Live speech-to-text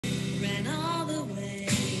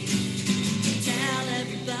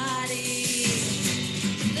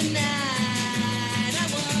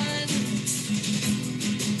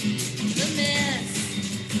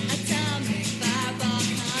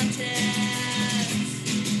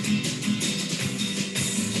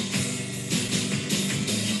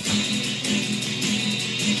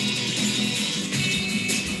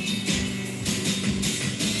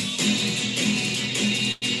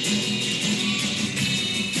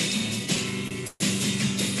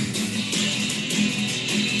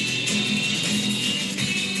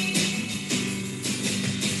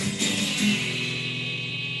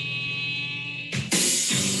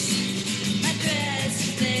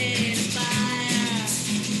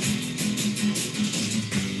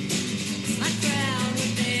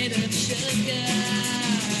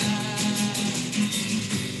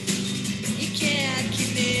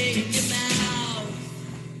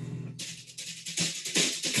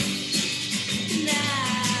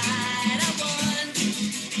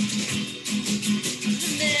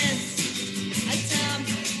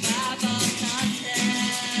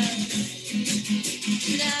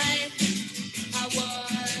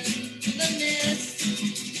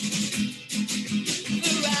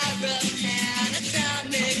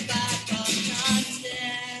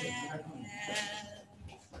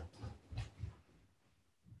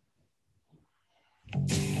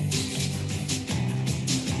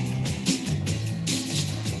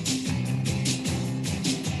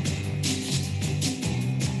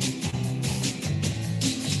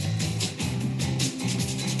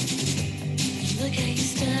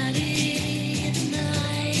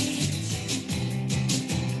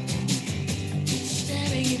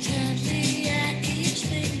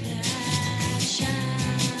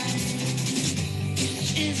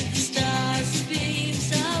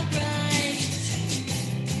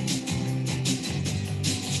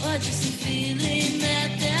or just a feeling that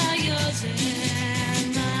they're yours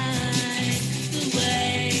and mine. The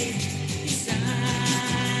way you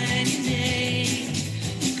sign your name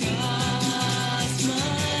across my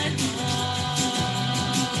heart.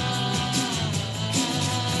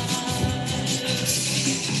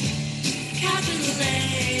 Capital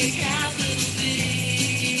A, capital B,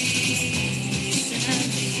 send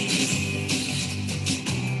me.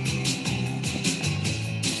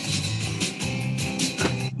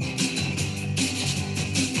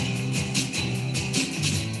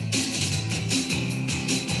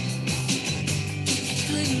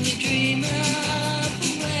 Couldn't you dream up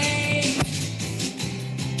a way,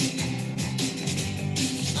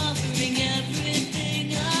 offering everything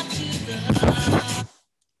up to the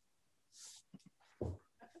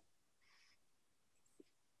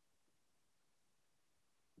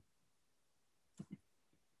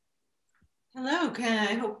Hello,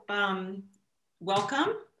 I hope,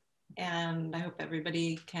 welcome, and I hope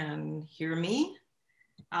everybody can hear me.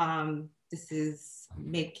 This is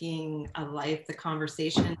Making a Life, the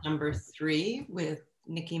conversation number 3 with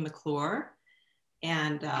Nikki McClure.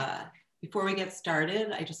 And before we get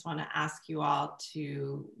started, I just want to ask you all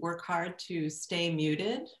to work hard to stay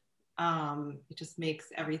muted. It just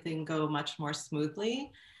makes everything go much more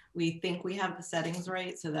smoothly. We think we have the settings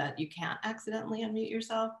right so that you can't accidentally unmute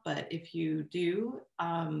yourself, but if you do,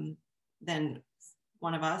 then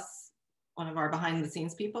one of our behind the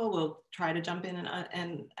scenes people will try to jump in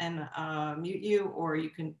and mute you, or you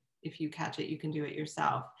can, if you catch it, you can do it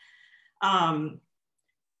yourself. I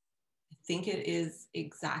think it is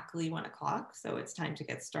exactly 1 o'clock, so it's time to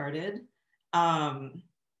get started.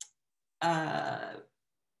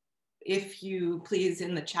 If you please,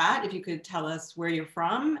 in the chat, if you could tell us where you're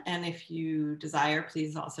from, and if you desire,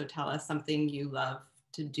 please also tell us something you love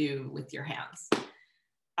to do with your hands.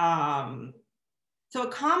 So a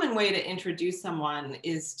common way to introduce someone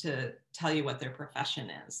is to tell you what their profession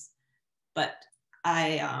is. But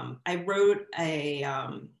I wrote a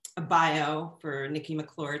bio for Nikki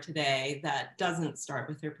McClure today that doesn't start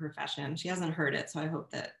with her profession. She hasn't heard it, so I hope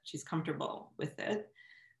that she's comfortable with it.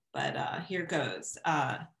 But here goes.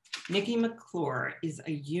 Nikki McClure is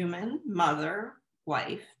a human mother,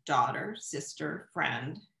 wife, daughter, sister,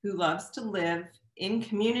 friend who loves to live in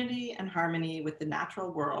community and harmony with the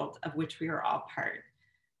natural world of which we are all part.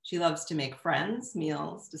 She loves to make friends,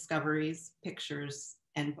 meals, discoveries, pictures,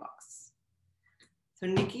 and books. So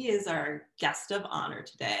Nikki is our guest of honor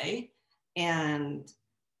today. And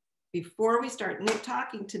before we start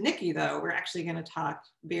talking to Nikki, though, we're actually going to talk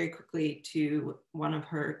very quickly to one of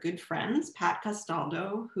her good friends, Pat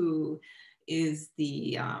Castaldo, who is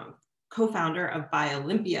the co-founder of Buy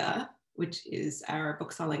Olympia, which is our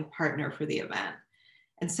book-selling partner for the event.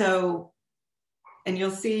 And so, and you'll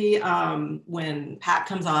see when Pat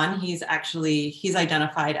comes on, he's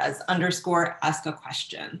identified as _ask a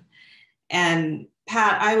question. And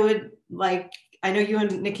Pat, I know you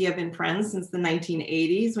and Nikki have been friends since the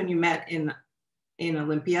 1980s when you met in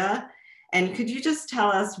Olympia. And could you just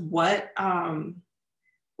tell us what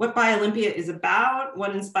Buy Olympia is about,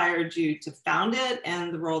 what inspired you to found it,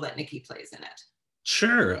 and the role that Nikki plays in it?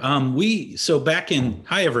 Sure.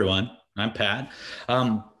 Hi everyone, I'm Pat.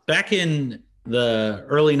 Back in the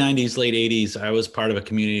early 90s, late 80s, I was part of a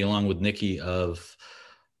community along with Nikki of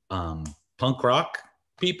punk rock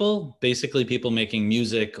people, basically people making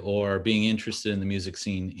music or being interested in the music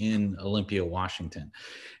scene in Olympia, Washington.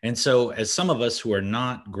 And so as some of us who are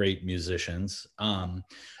not great musicians,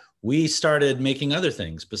 we started making other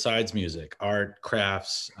things besides music, art,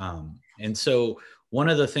 crafts. And so one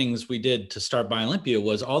of the things we did to start Buy Olympia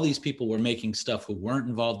was all these people were making stuff who weren't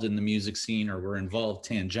involved in the music scene or were involved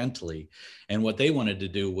tangentially. And what they wanted to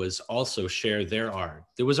do was also share their art.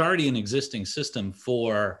 There was already an existing system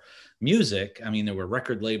for music. I mean, there were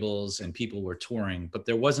record labels and people were touring, but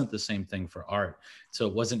there wasn't the same thing for art. So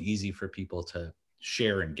it wasn't easy for people to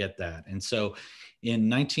share and get that. And so in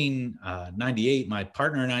 1998, my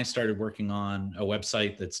partner and I started working on a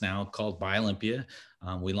website that's now called Buy Olympia.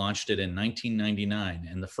 We launched it in 1999.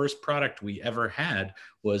 And the first product we ever had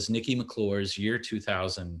was Nikki McClure's year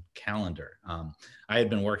 2000 calendar. I had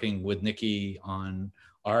been working with Nikki on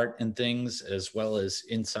art and things, as well as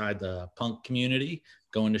inside the punk community,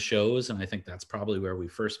 going to shows. And I think that's probably where we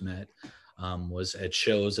first met, was at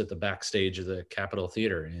shows at the backstage of the Capitol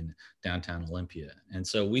Theater in downtown Olympia. And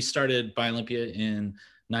so we started Buy Olympia in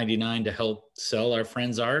 99 to help sell our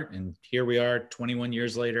friends' art. And here we are 21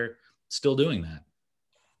 years later, still doing that.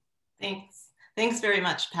 Thanks very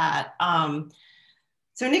much, Pat.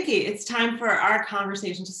 So Nikki, it's time for our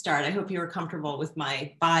conversation to start. I hope you were comfortable with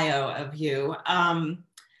my bio of you.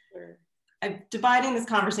 Sure. I'm dividing this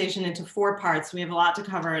conversation into 4 parts. We have a lot to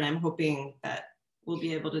cover, and I'm hoping that we'll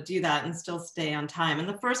be able to do that and still stay on time. And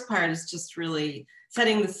the first part is just really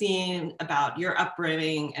setting the scene about your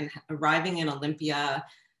upbringing and arriving in Olympia.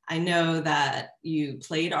 I know that you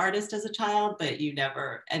played artist as a child, but you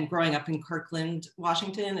never, and growing up in Kirkland,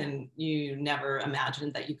 Washington, and you never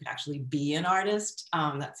imagined that you could actually be an artist.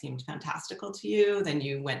 That seemed fantastical to you. Then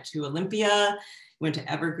you went to Olympia, went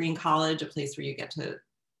to Evergreen College, a place where you get to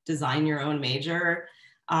design your own major.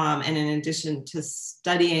 And in addition to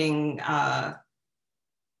studying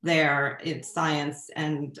there in science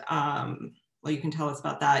and, well, you can tell us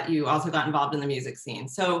about that, you also got involved in the music scene.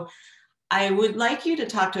 So I would like you to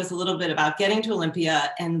talk to us a little bit about getting to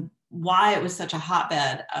Olympia and why it was such a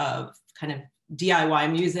hotbed of kind of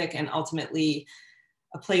DIY music, and ultimately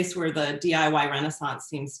a place where the DIY renaissance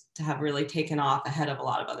seems to have really taken off ahead of a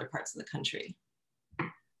lot of other parts of the country.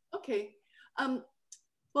 Okay.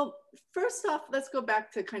 Well, first off, let's go back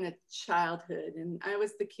to kind of childhood. And I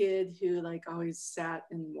was the kid who like always sat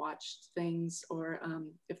and watched things, or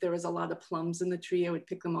if there was a lot of plums in the tree, I would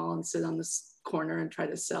pick them all and sit on this corner and try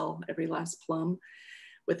to sell every last plum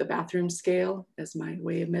with a bathroom scale as my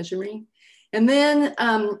way of measuring. And then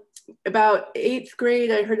about 8th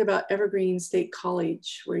grade, I heard about Evergreen State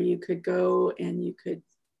College, where you could go and you could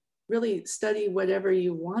really study whatever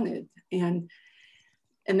you wanted.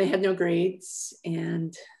 And they had no grades,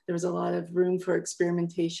 and there was a lot of room for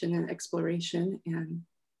experimentation and exploration. And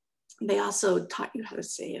they also taught you how to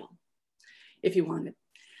sail if you wanted.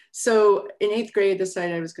 So in 8th grade, I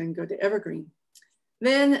decided I was going to go to Evergreen.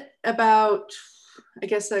 Then about, I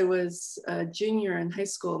guess I was a junior in high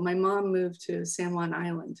school, my mom moved to San Juan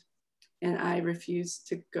Island, and I refused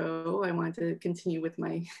to go. I wanted to continue with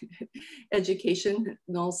my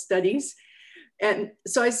educational studies. And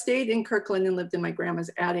so I stayed in Kirkland and lived in my grandma's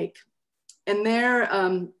attic. And there,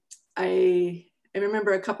 I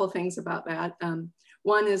remember a couple of things about that.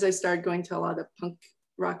 One is I started going to a lot of punk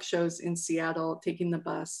rock shows in Seattle, taking the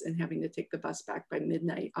bus and having to take the bus back by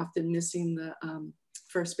midnight, often missing the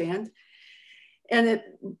first band. And it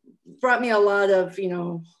brought me a lot of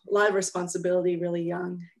responsibility really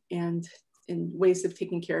young, and in ways of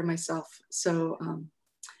taking care of myself. So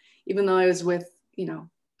even though I was with,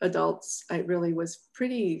 adults, I really was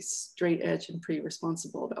pretty straight edge and pretty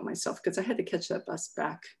responsible about myself, because I had to catch that bus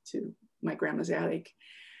back to my grandma's attic.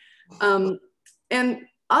 And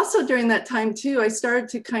also during that time too, I started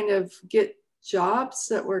to kind of get jobs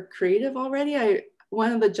that were creative already.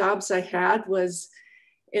 One of the jobs I had was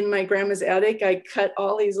in my grandma's attic. I cut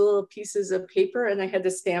all these little pieces of paper and I had to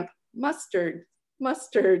stamp mustard,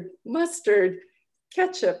 mustard, mustard,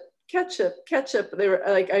 ketchup, ketchup, ketchup. They were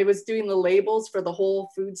like, I was doing the labels for the whole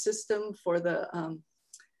food system for the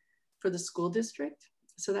school district.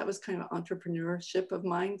 So that was kind of entrepreneurship of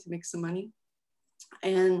mine to make some money.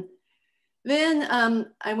 And then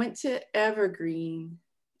I went to Evergreen,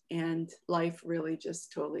 and life really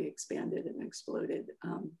just totally expanded and exploded.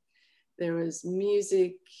 There was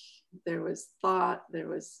music, there was thought, there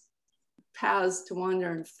was paths to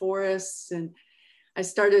wander in forests, and I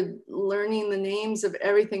started learning the names of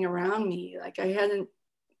everything around me. Like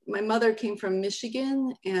my mother came from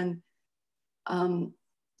Michigan, and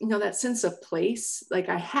that sense of place, like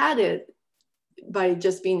I had it by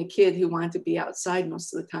just being a kid who wanted to be outside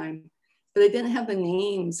most of the time, but I didn't have the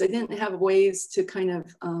names. I didn't have ways to kind of,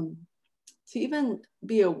 to even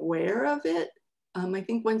be aware of it. I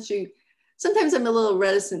think sometimes I'm a little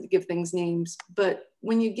reticent to give things names, but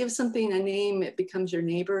when you give something a name, it becomes your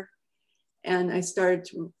neighbor. And I started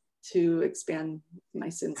to expand my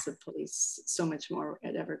sense of place so much more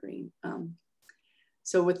at Evergreen.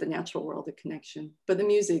 So with the natural world, the connection, but the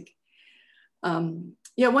music,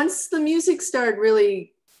 once the music started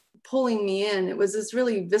really pulling me in, it was this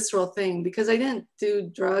really visceral thing, because I didn't do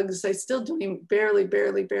drugs. I still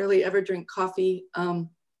barely ever drink coffee.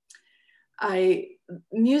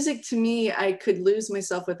 Music to me, I could lose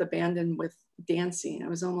myself with abandon with dancing. I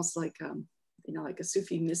was almost like, like a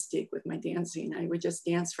Sufi mystic with my dancing. I would just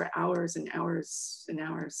dance for hours and hours and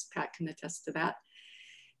hours. Pat can attest to that.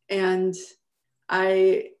 And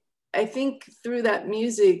I think through that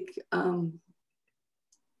music,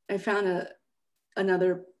 I found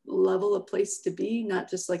another level of place to be, not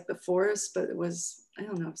just like the forest, but it was, I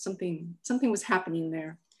don't know, something was happening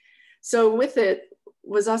there. So with it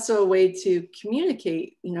was also a way to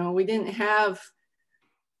communicate. We didn't have,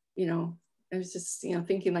 I was just,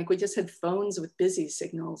 thinking like we just had phones with busy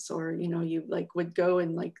signals, or, you like would go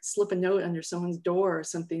and like slip a note under someone's door or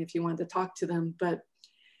something if you wanted to talk to them. But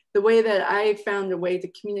the way that I found a way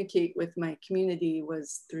to communicate with my community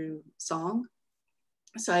was through song.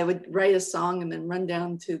 so I would write a song and then run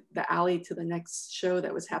down to the alley to the next show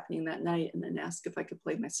that was happening that night, and then ask if I could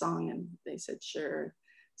play my song, and they said sure.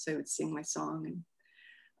 So I would sing my song,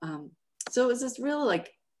 and so it was this real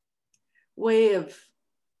like way of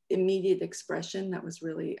immediate expression that was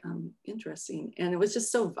really interesting, and it was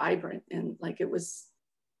just so vibrant, and like it was,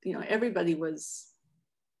 you know, everybody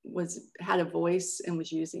had a voice and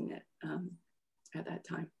was using it at that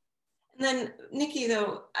time. And then Nikki,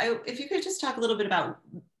 though, if you could just talk a little bit about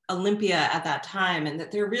Olympia at that time, and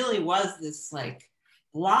that there really was this like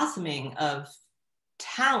blossoming of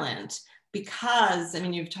talent, because I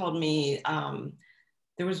mean, you've told me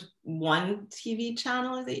there was one TV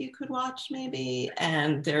channel that you could watch maybe,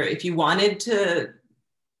 and there, if you wanted to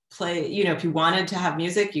play, you know, if you wanted to have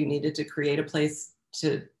music, you needed to create a place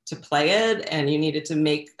to play it, and you needed to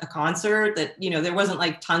make a concert that, you know, there wasn't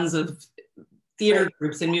like tons of theater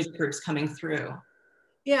groups and music groups coming through.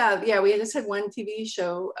 Yeah, we just had one TV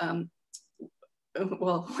show.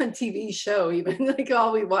 Well, one TV show, even like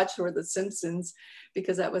all we watched were The Simpsons,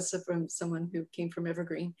 because that was from someone who came from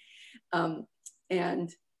Evergreen. And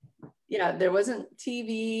yeah, there wasn't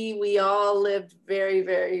TV. We all lived very,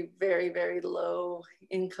 very, very, very low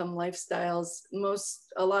income lifestyles.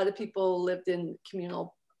 A lot of people lived in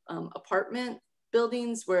communal apartment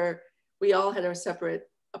buildings where we all had our separate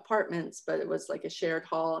apartments, but it was like a shared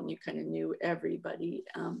hall and you kind of knew everybody.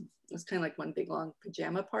 It was kind of like one big long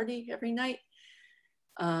pajama party every night.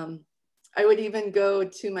 I would even go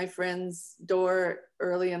to my friend's door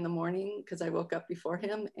early in the morning because I woke up before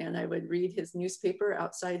him, and I would read his newspaper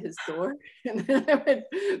outside his door, and then I would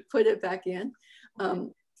put it back in.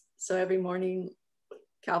 So every morning,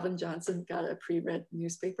 Calvin Johnson got a pre-read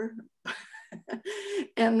newspaper.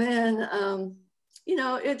 And then, you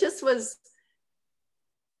know, it just was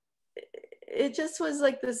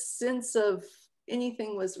like this sense of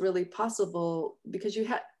anything was really possible, because you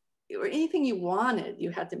had, or anything you wanted, you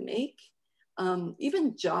had to make.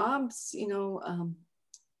 Even jobs, you know,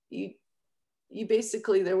 you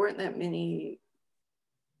basically, there weren't that many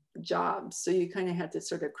jobs, so you kind of had to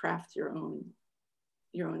sort of craft your own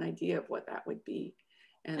idea of what that would be.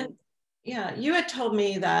 And yeah, you had told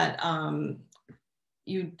me that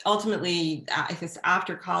you ultimately, I guess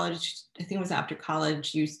after college, I think it was after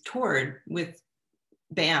college, you toured with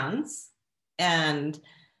bands, and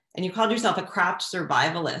you called yourself a craft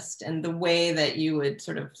survivalist, and the way that you would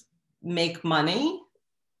sort of make money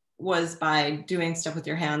was by doing stuff with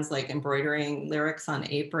your hands, like embroidering lyrics on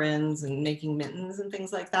aprons and making mittens and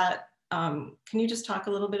things like that. Can you just talk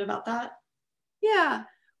a little bit about that? Yeah,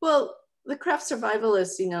 well, the craft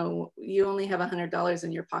survivalist, you know, you only have $100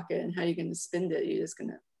 in your pocket, and how are you going to spend it? You're just going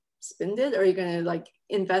to spend it, or are you going to like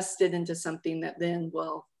invest it into something that then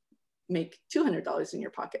will make $200 in your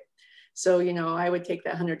pocket? So, you know, I would take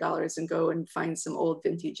that $100 and go and find some old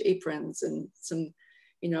vintage aprons and some,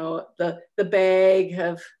 you know, the bag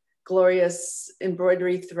of glorious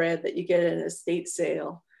embroidery thread that you get at an estate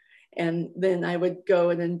sale. And then I would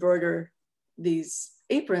go and embroider these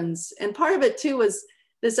aprons. And part of it too was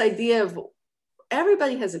this idea of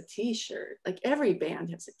everybody has a t-shirt, like every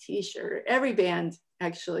band has a t-shirt. Every band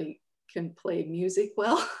actually can play music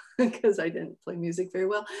well, because I didn't play music very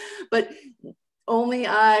well, but only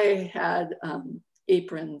I had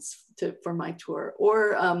aprons for my tour,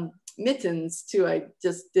 or mittens too. I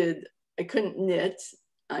couldn't knit.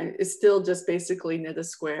 I still just basically knit a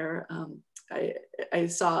square. I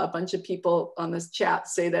saw a bunch of people on this chat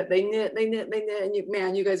say that they knit, and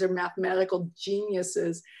man, you guys are mathematical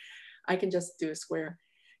geniuses. I can just do a square.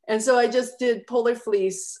 And so I just did polar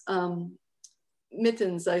fleece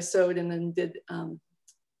mittens I sewed, and then did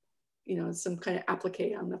you know, some kind of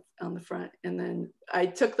applique on the front. And then I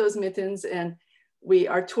took those mittens, and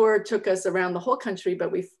our tour took us around the whole country,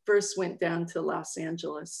 but we first went down to Los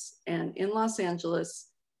Angeles. And in Los Angeles,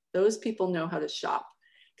 those people know how to shop,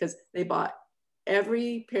 because they bought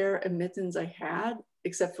every pair of mittens I had,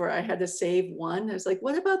 except for I had to save one. I was like,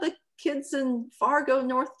 what about the kids in Fargo,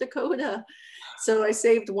 North Dakota? So I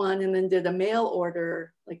saved one and then did a mail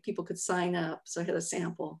order, like people could sign up. So I had a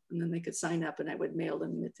sample, and then they could sign up, and I would mail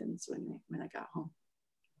them mittens when I got home.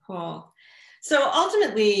 Cool. So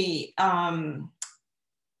ultimately,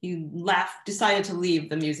 you decided to leave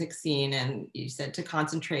the music scene, and you said to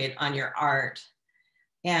concentrate on your art.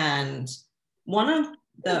 And one of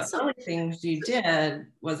the early things you did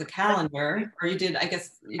was a calendar, or you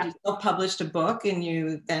self-published a book, and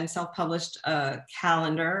you then self-published a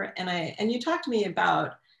calendar. And you talked to me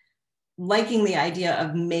about liking the idea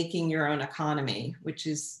of making your own economy, which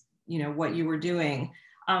is, you know, what you were doing.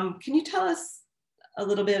 Can you tell us a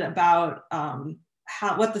little bit about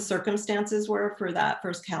what the circumstances were for that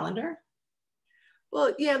first calendar?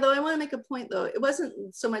 Well, yeah, though I want to make a point though. It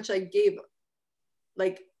wasn't so much I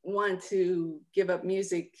wanted to give up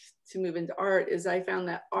music to move into art, is I found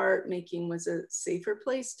that art making was a safer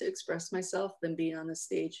place to express myself than being on the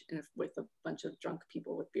stage with a bunch of drunk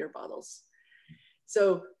people with beer bottles.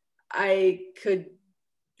 So I could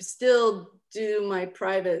still do my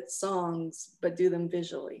private songs, but do them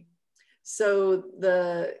visually. So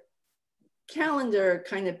the calendar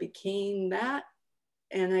kind of became that.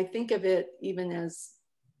 And I think of it even as,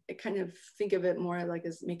 I kind of think of it more like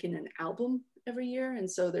as making an album every year. And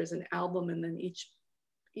so there's an album, and then each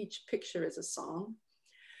picture is a song.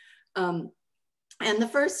 And the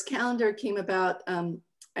first calendar came about,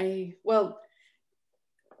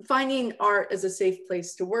 finding art as a safe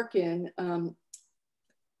place to work in.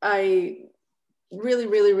 I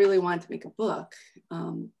really wanted to make a book.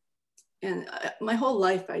 And my whole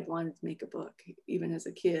life I'd wanted to make a book, even as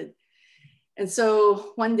a kid. And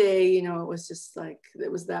so one day, you know, it was just like,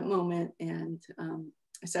 it was that moment. And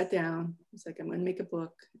I sat down, I was like, I'm gonna make a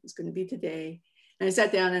book. It's gonna be today. And I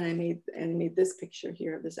sat down and I made this picture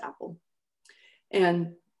here of this apple.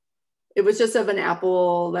 And it was just of an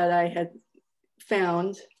apple that I had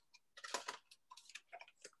found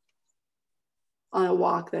on a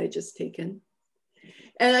walk that I had just taken.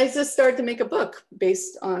 And I just started to make a book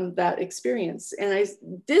based on that experience. And I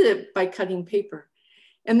did it by cutting paper.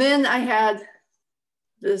 And then I had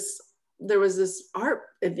there was this art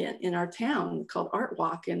event in our town called Art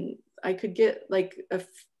Walk. And I could get like a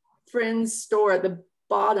friend's store at the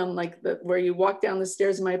bottom, like where you walk down the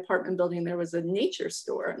stairs in my apartment building, there was a nature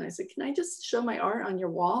store. And I said, can I just show my art on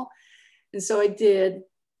your wall? And so I did.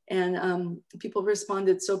 And people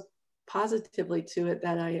responded so positively to it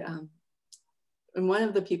that and one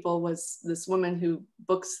of the people was this woman who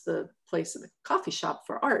books the place at the coffee shop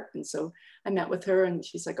for art. And so I met with her and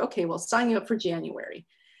she's like, okay, well, sign you up for January.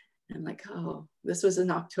 And I'm like, oh, this was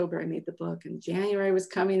in October, I made the book, and January was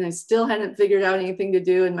coming. I still hadn't figured out anything to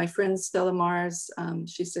do. And my friend Stella Mars,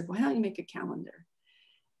 she said, why don't you make a calendar?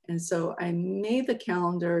 And so I made the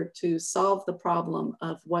calendar to solve the problem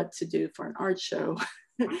of what to do for an art show.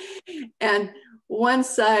 And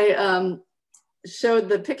once I showed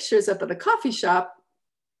the pictures up at the coffee shop,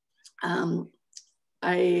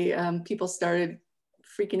 people started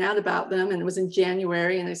freaking out about them, and it was in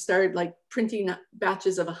January, and I started like printing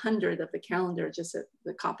batches of 100 of the calendar just at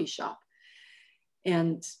the coffee shop,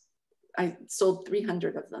 and I sold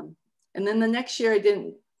 300 of them. And then the next year I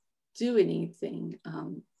didn't do anything,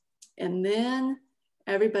 and then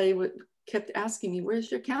everybody kept asking me,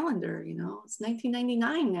 where's your calendar? You know, it's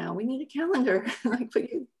 1999 now, we need a calendar. Like,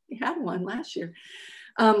 but you had one last year.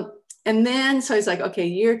 And then, so I was like, okay,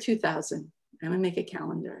 year 2000, I'm gonna make a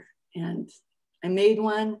calendar. And I made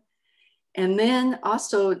one. And then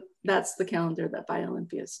also, that's the calendar that By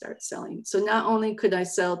Olympia starts selling. So not only could I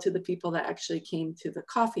sell to the people that actually came to the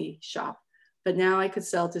coffee shop, but now I could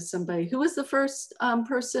sell to somebody. Who was the first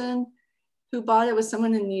person who bought it? Was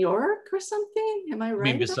someone in New York or something? Am I right?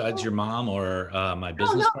 I mean, besides your mom or my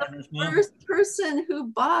business partner's mom? The first person who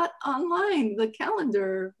bought online the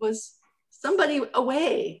calendar was somebody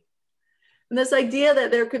away. And this idea that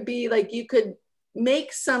there could be, like, you could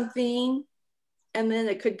make something and then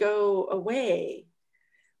it could go away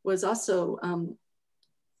was also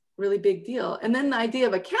really big deal. And then the idea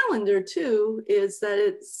of a calendar too is that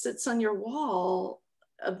it sits on your wall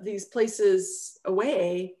of these places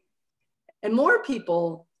away, and more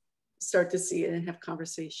people start to see it and have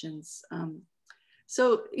conversations.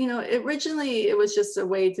 So, you know, originally it was just a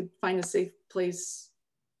way to find a safe place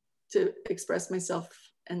to express myself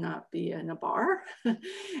and not be in a bar. And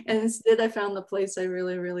instead I found the place I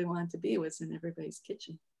really, really wanted to be was in everybody's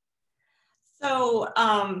kitchen. So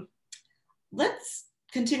let's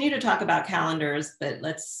continue to talk about calendars, but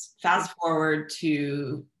let's fast forward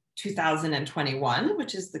to 2021,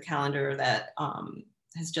 which is the calendar that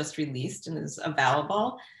has just released and is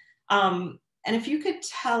available. And if you could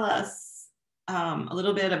tell us a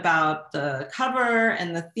little bit about the cover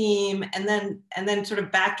and the theme, and then sort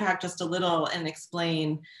of backtrack just a little and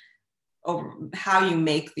explain how you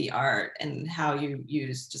make the art and how you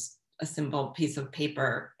use just a simple piece of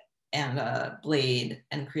paper and a blade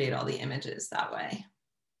and create all the images that way.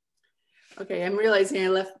 Okay, I'm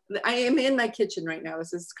realizing I am in my kitchen right now.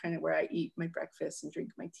 This is kind of where I eat my breakfast and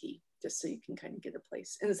drink my tea, just so you can kind of get a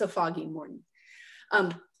place. And it's a foggy morning.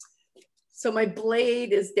 So my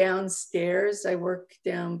blade is downstairs. I work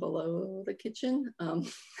down below the kitchen.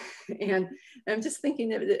 And I'm just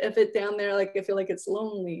thinking if it down there, like, I feel like it's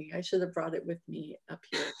lonely. I should have brought it with me up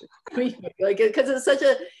here. Like, because it's such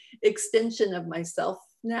an extension of myself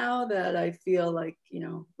now that I feel like, you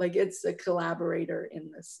know, like it's a collaborator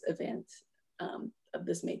in this event.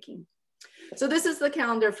 this making. So this is the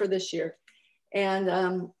calendar for this year.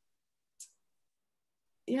 And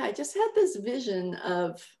yeah, I just had this vision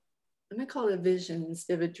of, I'm gonna call it a vision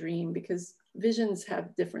instead of a dream, because visions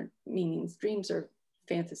have different meanings. Dreams are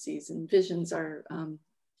fantasies and visions are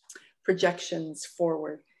projections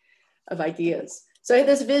forward of ideas. So I had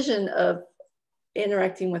this vision of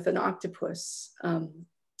interacting with an octopus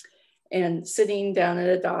and sitting down at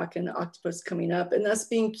a dock and the octopus coming up and us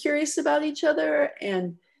being curious about each other.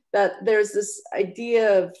 And that there's this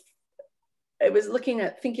idea of, I was thinking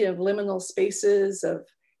of liminal spaces of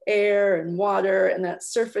air and water and that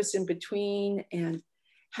surface in between, and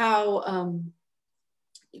how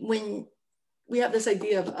when we have this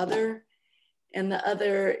idea of other, and the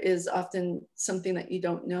other is often something that you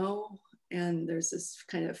don't know, and there's this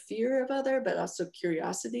kind of fear of other, but also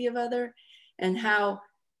curiosity of other, and how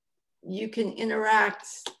you can interact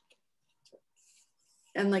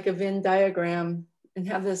and like a Venn diagram and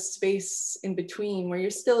have this space in between where you're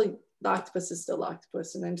still, the octopus is still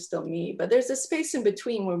octopus and I'm still me, but there's a space in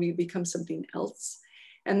between where we become something else.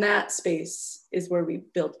 And that space is where we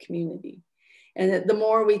build community. And the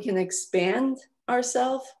more we can expand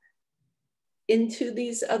ourselves into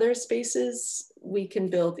these other spaces, we can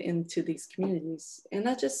build into these communities. And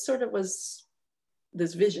that just sort of was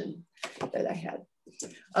this vision that I had.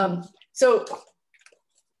 So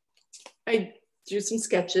I drew some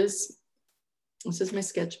sketches. This is my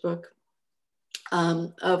sketchbook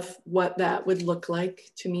of what that would look like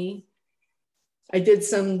to me. I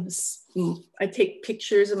take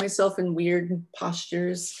pictures of myself in weird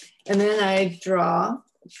postures, and then I draw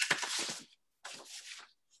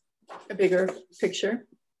a bigger picture.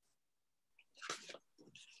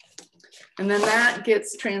 And then that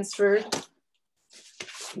gets transferred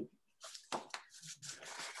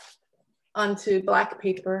onto black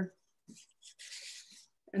paper.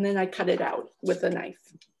 And then I cut it out with a knife.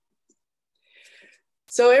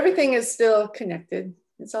 So everything is still connected.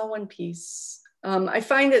 It's all one piece. I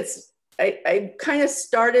find I kind of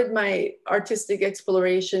started my artistic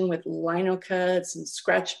exploration with lino cuts and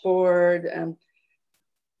scratchboard. And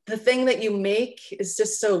the thing that you make is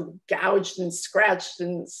just so gouged and scratched,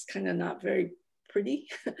 and it's kind of not very pretty.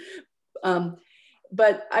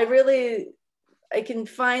 But I can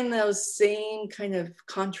find those same kind of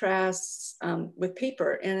contrasts with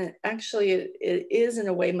paper. And it is in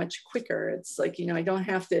a way much quicker. It's like, I don't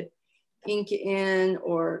have to ink in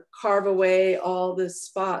or carve away all this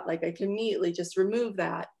spot. Like I can immediately just remove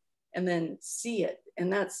that and then see it.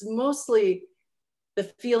 And that's mostly the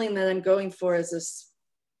feeling that I'm going for, is this,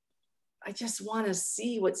 I just want to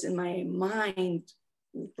see what's in my mind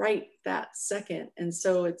right that second. And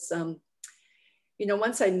so it's,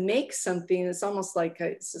 once I make something, it's almost like,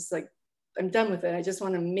 it's just like, I'm done with it. I just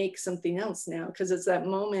want to make something else now, because it's that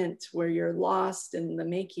moment where you're lost in the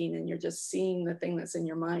making and you're just seeing the thing that's in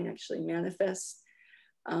your mind actually manifest.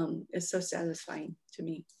 It's so satisfying to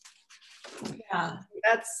me. Yeah.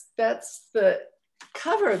 That's the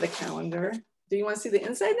cover of the calendar. Do you want to see the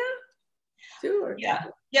inside now? Too, or?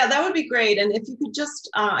 Yeah, that would be great. And if you could just,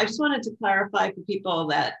 I just wanted to clarify for people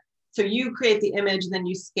that, so you create the image, then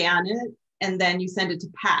you scan it, and then you send it to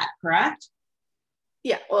Pat, correct?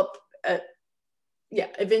 Yeah, well, yeah,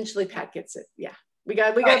 eventually Pat gets it. Yeah, we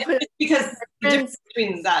got to put it, because the difference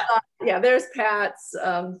between that. Yeah, there's Pat's.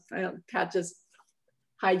 Pat just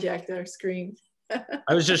hijacked our screen.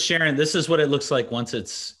 I was just sharing, this is what it looks like once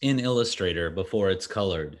it's in Illustrator before it's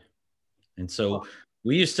colored. And so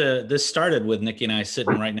this started with Nikki and I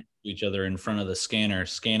sitting right next to each other in front of the scanner,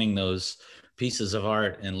 scanning those pieces of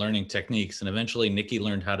art and learning techniques. And eventually Nikki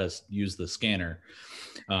learned how to use the scanner.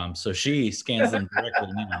 So she scans them directly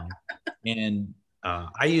now. And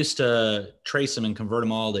I used to trace them and convert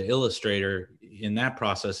them all to Illustrator in that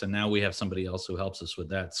process. And now we have somebody else who helps us with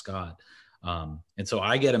that, Scott. And so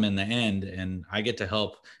I get them in the end, and I get to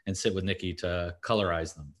help and sit with Nikki to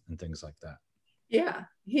colorize them and things like that. Yeah,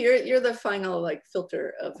 you're the final like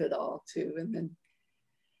filter of it all too. And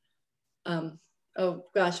then, oh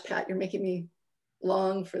gosh, Pat, you're making me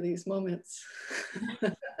long for these moments.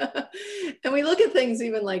 And we look at things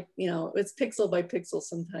even like, it's pixel by pixel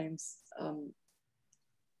sometimes.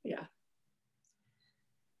 Yeah.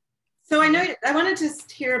 So I know I wanted to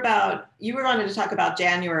hear about, you wanted to talk about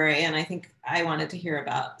January, and I think I wanted to hear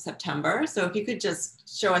about September. So if you could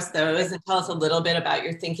just show us those and tell us a little bit about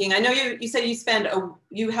your thinking. I know you said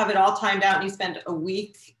you have it all timed out and you spend a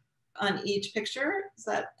week on each picture. Is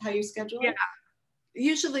that how you schedule it? Yeah.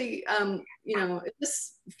 Usually, it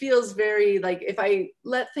just feels very like, if I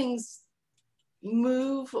let things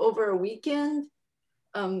move over a weekend,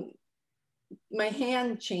 my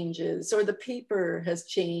hand changes or the paper has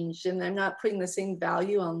changed and I'm not putting the same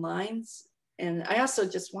value on lines. And I also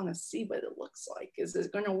just want to see what it looks like. Is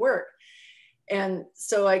it going to work? And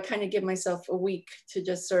so I kind of give myself a week to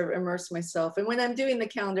just sort of immerse myself. And when I'm doing the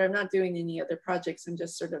calendar, I'm not doing any other projects. I'm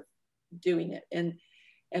just sort of doing it. And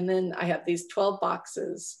then I have these 12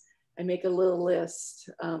 boxes. I make a little list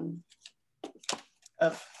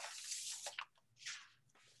of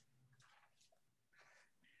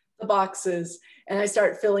the boxes, and I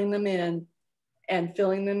start filling them in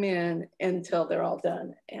until they're all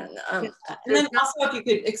done. And then also if you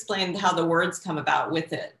could explain how the words come about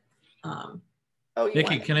with it.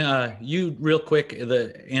 Nikki, can you real quick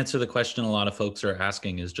answer the question a lot of folks are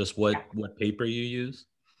asking is just what paper you use?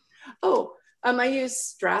 I use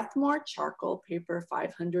Strathmore charcoal paper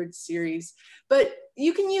 500 series, but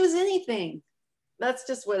you can use anything. That's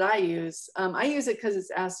just what I use. I use it because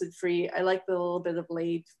it's acid free. I like the little bit of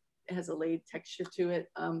laid, it has a laid texture to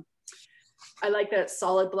it. I like that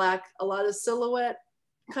solid black. A lot of silhouette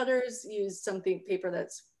cutters use paper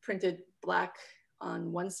that's printed black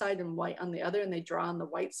on one side and white on the other, and they draw on the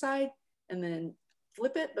white side and then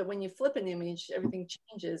flip it. But when you flip an image, everything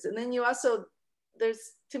changes. And then you also,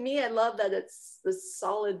 to me, I love that it's this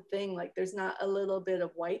solid thing. Like there's not a little bit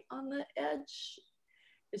of white on the edge.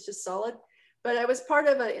 It's just solid. But I was part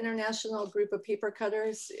of an international group of paper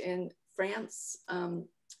cutters in France,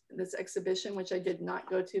 this exhibition, which I did not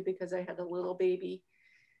go to because I had a little baby.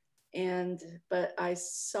 But I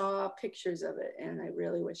saw pictures of it, and I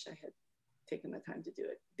really wish I had taken the time to do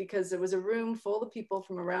it, because there was a room full of people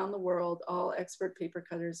from around the world, all expert paper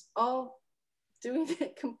cutters, all doing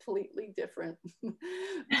it completely different.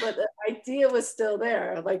 But the idea was still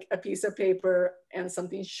there, like a piece of paper and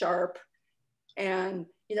something sharp. And,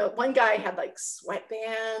 one guy had like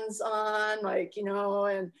sweatbands on,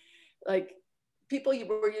 and like people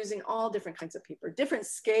were using all different kinds of paper, different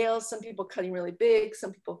scales, some people cutting really big,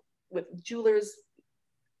 some people with jewelers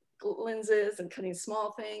lenses and cutting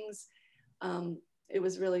small things. It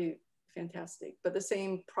was really fantastic, but the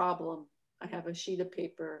same problem. I have a sheet of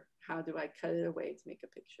paper. How do I cut it away to make a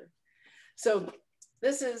picture? So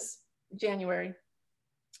this is January.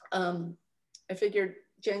 I figured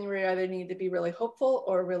January either need to be really hopeful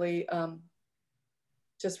or really,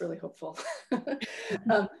 just really hopeful.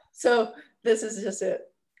 So this is just it.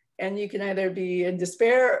 And you can either be in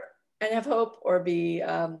despair and have hope, or be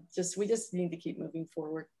we just need to keep moving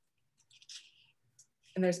forward.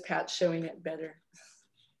 And there's Pat showing it better.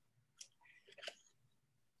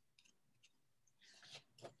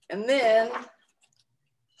 And then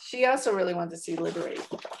she also really wanted to see Liberate.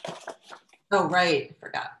 Oh, right,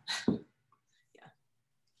 forgot. Yeah.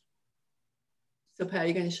 So Pat, are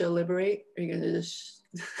you gonna show Liberate? Or are you gonna just,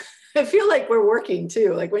 I feel like we're working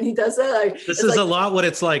too. Like when he does that, this is like, a lot what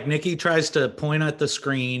it's like. Nikki tries to point at the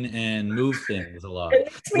screen and move things a lot.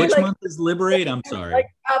 Which month is Liberate? I'm sorry. Like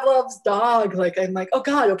Pavlov's dog. Like I'm like, oh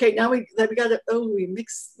God, okay, now we gotta, we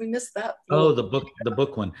missed that. Oh, the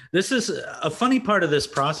book one. This is a funny part of this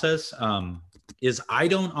process, is I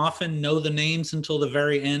don't often know the names until the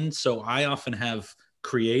very end. So I often have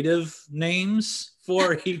creative names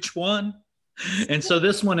for each one. And so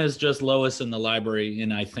this one is just Lois in the library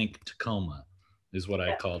in, I think, Tacoma is what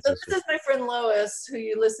I call it. So this is my friend Lois, who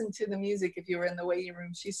you listen to the music if you were in the waiting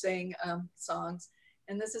room. She sang songs.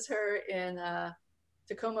 And this is her in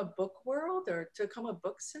Tacoma Book World or Tacoma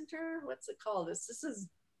Book Center. What's it called? This is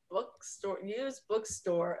used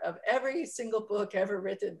bookstore of every single book ever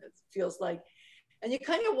written, it feels like. And you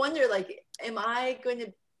kind of wonder, like, am I going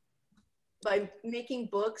to, by making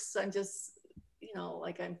books, I'm just,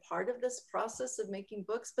 like I'm part of this process of making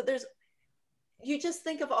books, but you just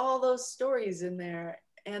think of all those stories in there,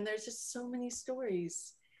 and there's just so many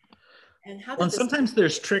stories. And sometimes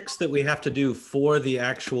there's tricks that we have to do for the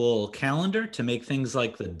actual calendar to make things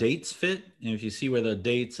like the dates fit. And if you see where the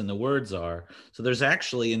dates and the words are, so there's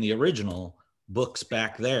actually in the original books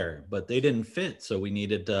back there, but they didn't fit. So we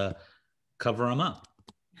needed to cover them up.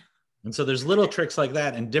 And so there's little tricks like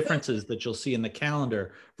that and differences that you'll see in the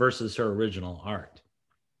calendar versus her original art.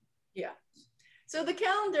 Yeah. So the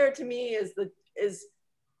calendar to me is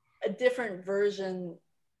a different version.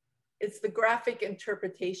 It's the graphic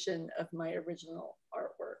interpretation of my original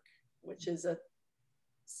artwork, which is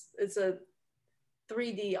it's a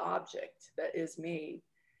 3D object that is made,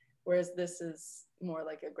 whereas this is more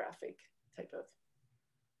like a graphic type of.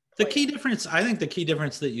 The key difference, I think the key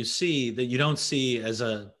difference that you see that you don't see as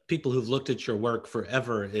people who've looked at your work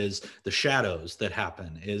forever is the shadows that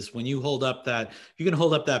happen. Is when you hold up you can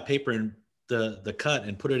hold up that paper and the cut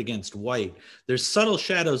and put it against white, there's subtle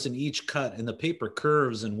shadows in each cut, and the paper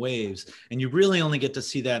curves and waves, and you really only get to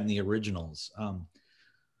see that in the originals.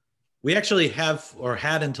 We actually have, or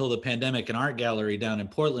had until the pandemic, an art gallery down in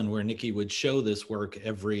Portland where Nikki would show this work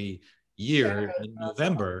every year in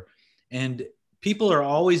November. And people are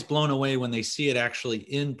always blown away when they see it actually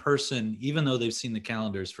in person, even though they've seen the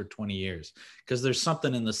calendars for 20 years, because there's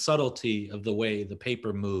something in the subtlety of the way the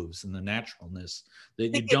paper moves and the naturalness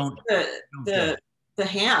that you don't. The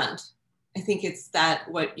hand. I think it's that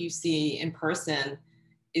what you see in person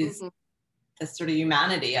is the sort of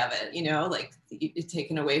humanity of it, you know, like you're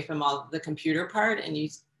taken away from all the computer part, and you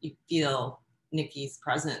feel Nikki's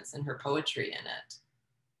presence and her poetry in it.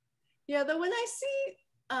 Yeah, though when I see,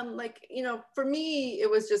 like, you know, for me, it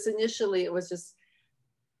was just initially, it was just,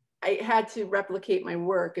 I had to replicate my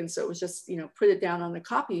work. And so it was just, you know, put it down on the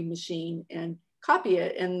copy machine and copy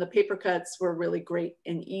it. And the paper cuts were really great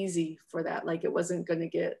and easy for that. Like it wasn't going to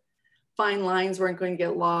get, fine lines weren't going to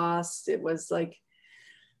get lost. It was like,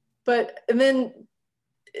 and then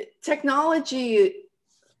technology,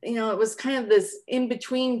 you know, it was kind of this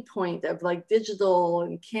in-between point of like digital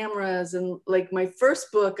and cameras. And like my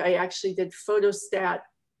first book, I actually did photostat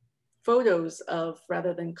photos of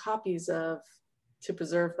rather than copies of, to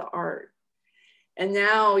preserve the art. And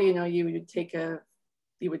now, you know, you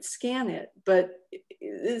would scan it, but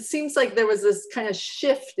it seems like there was this kind of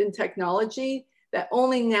shift in technology that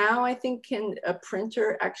only now I think can a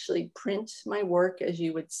printer actually print my work as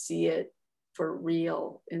you would see it for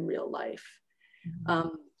real in real life.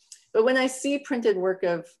 But when I see printed work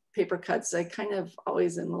of paper cuts, I kind of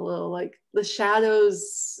always am a little like the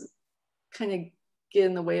shadows kind of get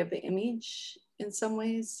in the way of the image in some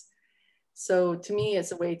ways. So to me,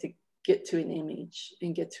 it's a way to get to an image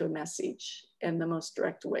and get to a message in the most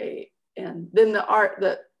direct way. And then the art,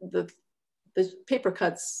 the paper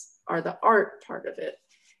cuts are the art part of it.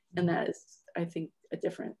 And that is, I think,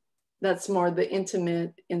 that's more the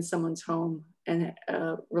intimate in someone's home and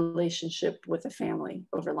a relationship with a family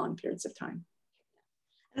over long periods of time.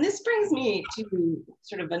 And this brings me to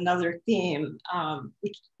sort of another theme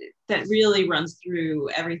that really runs through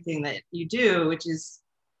everything that you do, which is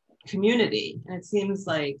community. And it seems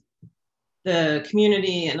like the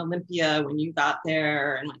community in Olympia, when you got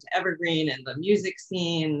there and went to Evergreen, and the music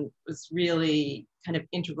scene was really kind of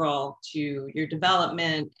integral to your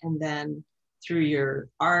development. And then through your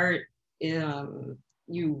art,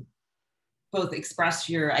 you both express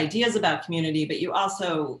your ideas about community, but you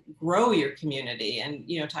also grow your community. And,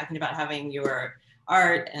 you know, talking about having your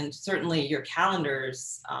art and certainly your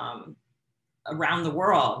calendars around the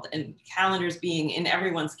world, and calendars being in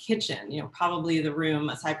everyone's kitchen, you know, probably the room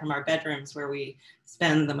aside from our bedrooms where we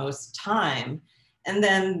spend the most time. And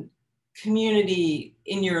then community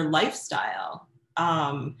in your lifestyle.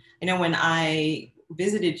 I know when I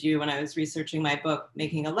visited you when I was researching my book,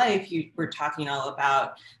 Making a Life, you were talking all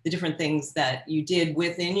about the different things that you did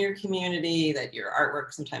within your community, that your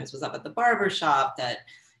artwork sometimes was up at the barber shop, that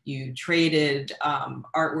you traded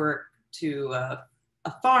artwork to a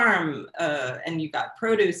farm and you got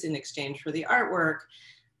produce in exchange for the artwork.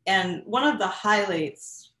 And one of the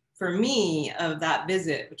highlights for me of that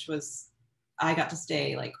visit, which was I got to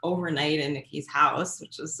stay like overnight in Nikki's house,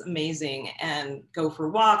 which was amazing, and go for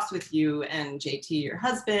walks with you and JT, your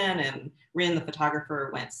husband, and Rin, the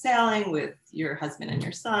photographer, went sailing with your husband and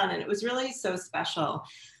your son. And it was really so special.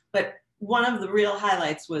 But one of the real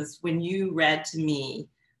highlights was when you read to me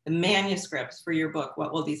the manuscripts for your book,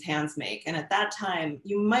 What Will These Hands Make? And at that time,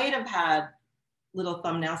 you might have had little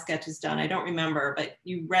thumbnail sketches done. I don't remember, but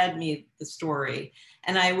you read me the story.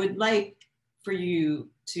 And I would like for you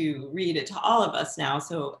to read it to all of us now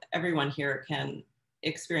so everyone here can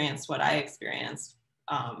experience what I experienced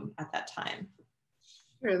at that time.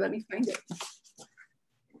 Sure, let me find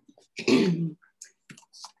it.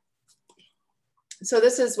 So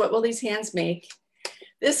this is What Will These Hands Make?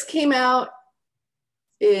 This came out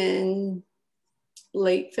in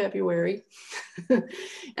late February and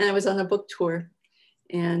I was on a book tour,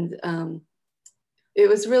 and it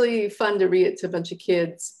was really fun to read it to a bunch of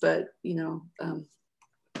kids, but you know,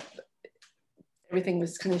 everything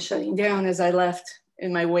was kind of shutting down as I left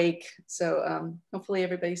in my wake. So hopefully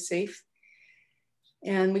everybody's safe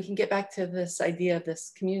and we can get back to this idea of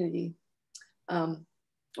this community. What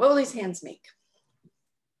will these hands make?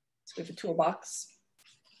 So we have a toolbox,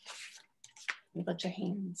 a bunch of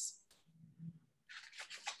hands.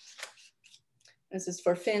 This is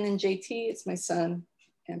for Finn and JT. It's my son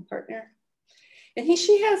and partner. And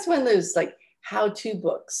she has one of those like how-to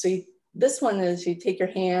books. So this one is you take your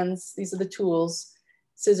hands, these are the tools,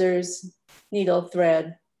 scissors, needle,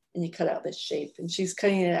 thread, and you cut out this shape. And she's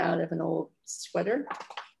cutting it out of an old sweater.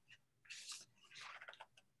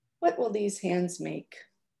 What will these hands make?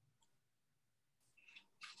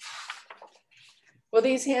 Will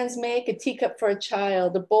these hands make a teacup for a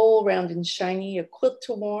child, a bowl round and shiny, a quilt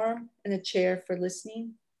to warm, and a chair for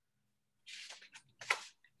listening?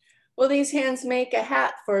 Will these hands make a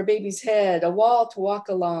hat for a baby's head, a wall to walk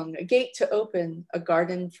along, a gate to open, a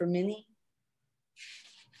garden for Minnie?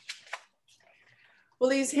 Will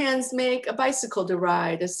these hands make a bicycle to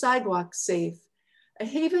ride, a sidewalk safe, a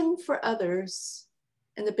haven for others,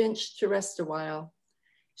 and a bench to rest a while?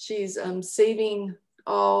 She's saving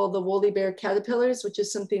all the woolly bear caterpillars, which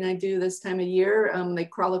is something I do this time of year. They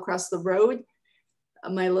crawl across the road,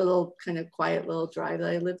 my little kind of quiet little drive that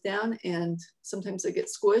I live down, and sometimes I get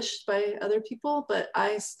squished by other people, but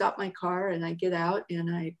I stop my car and I get out and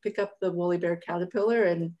I pick up the woolly bear caterpillar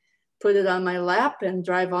and put it on my lap and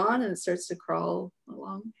drive on, and it starts to crawl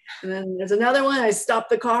along. And then there's another one, I stop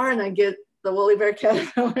the car and I get the woolly bear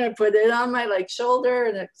caterpillar and I put it on my like shoulder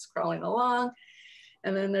and it's crawling along.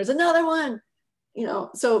 And then there's another one, you know,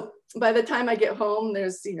 so by the time I get home,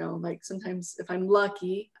 there's, you know, like sometimes if I'm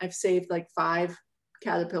lucky, I've saved like 5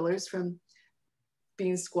 caterpillars from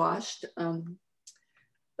being squashed.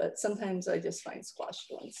 But sometimes I just find squashed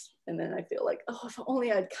ones. And then I feel like, oh, if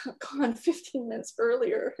only I'd gone 15 minutes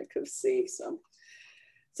earlier, I could have saved some.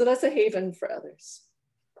 So that's a haven for others.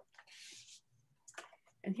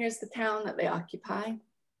 And here's the town that they occupy,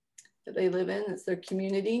 that they live in. It's their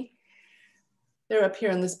community. They're up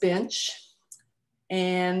here on this bench.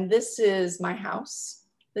 And this is my house.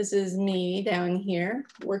 This is me down here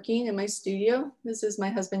working in my studio. This is my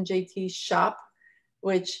husband JT's shop,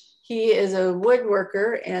 which he is a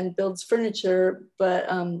woodworker and builds furniture, but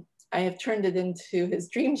I have turned it into his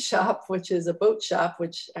dream shop, which is a boat shop,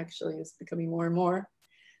 which actually is becoming more and more.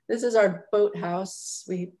 This is our boat house.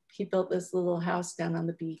 He built this little house down on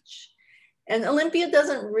the beach. And Olympia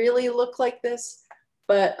doesn't really look like this,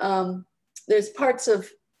 but there's parts of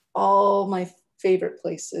all my favorite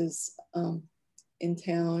places in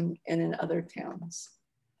town and in other towns.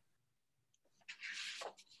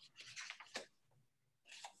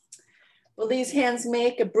 Will these hands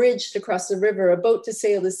make a bridge to cross the river, a boat to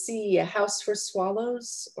sail the sea, a house for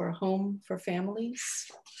swallows, or a home for families?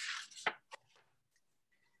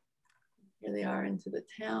 Here they are into the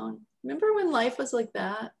town. Remember when life was like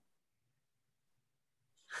that?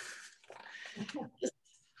 Just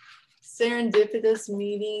serendipitous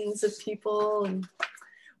meetings of people. And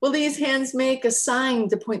will these hands make a sign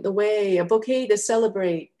to point the way, a bouquet to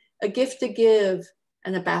celebrate, a gift to give,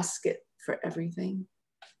 and a basket for everything?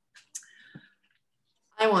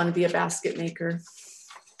 I want to be a basket maker.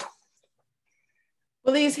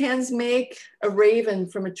 Will these hands make a raven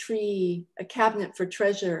from a tree, a cabinet for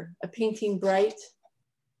treasure, a painting bright,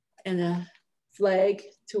 and a flag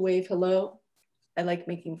to wave hello? I like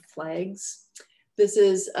making flags. This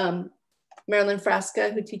is Marilyn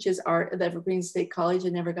Frasca, who teaches art at Evergreen State College. I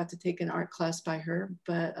never got to take an art class by her,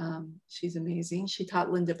 but she's amazing. She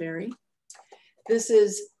taught Linda Berry. This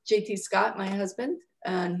is JT Scott, my husband,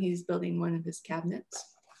 and he's building one of his cabinets.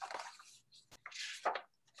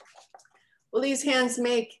 Will these hands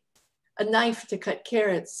make a knife to cut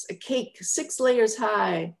carrots, a cake 6 layers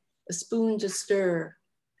high, a spoon to stir,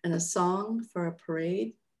 and a song for a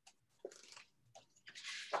parade?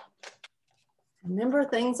 Remember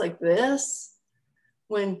things like this?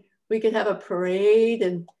 When we could have a parade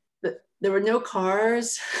and there were no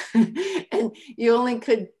cars and you only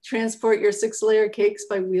could transport your 6-layer cakes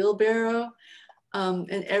by wheelbarrow.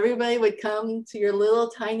 And everybody would come to your little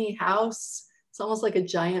tiny house. It's almost like a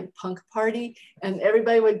giant punk party, and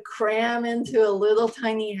everybody would cram into a little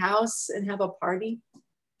tiny house and have a party.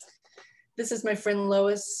 This is my friend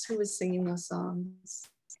Lois, who was singing those songs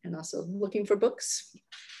and also looking for books.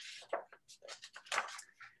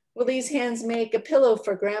 Will these hands make a pillow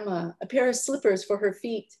for grandma, a pair of slippers for her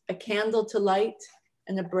feet, a candle to light,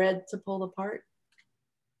 and a bread to pull apart?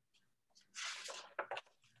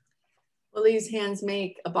 Will these hands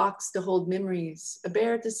make a box to hold memories, a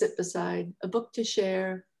bear to sit beside, a book to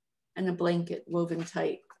share, and a blanket woven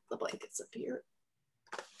tight? The blanket's up here.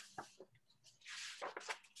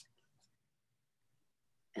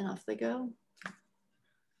 And off they go.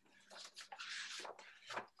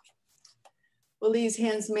 Will these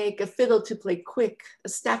hands make a fiddle to play quick, a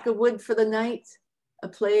stack of wood for the night, a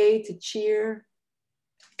play to cheer,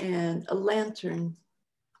 and a lantern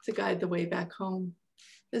to guide the way back home?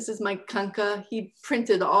 This is Mike Kanka. He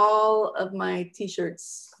printed all of my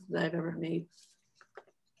t-shirts that I've ever made.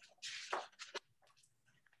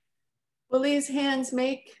 Will these hands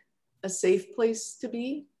make a safe place to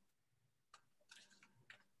be?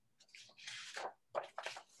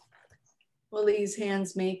 Will these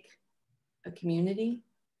hands make a community?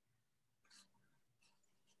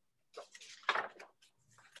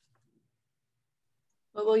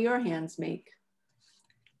 What will your hands make?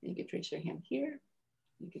 You could trace your hand here.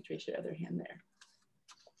 You could trace your other hand there.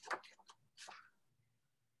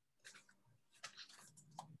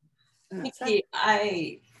 Nikki,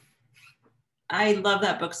 I love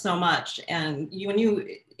that book so much. And when you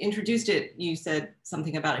introduced it, you said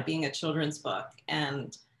something about it being a children's book.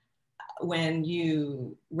 And when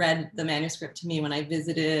you read the manuscript to me, when I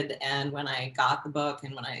visited and when I got the book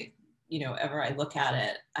and when I, ever I look at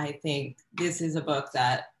it, I think this is a book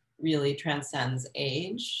that really transcends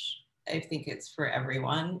age. I think it's for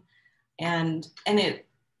everyone. And it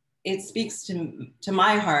speaks to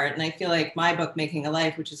my heart. And I feel like my book, Making a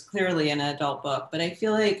Life, which is clearly an adult book, but I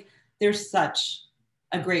feel like there's such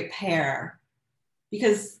a great pair,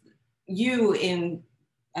 because you, in,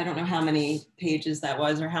 I don't know how many pages that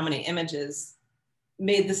was or how many images,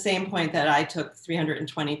 made the same point that I took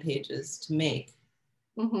 320 pages to make,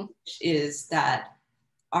 which is that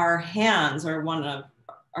our hands are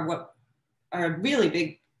a really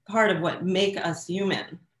big part of what make us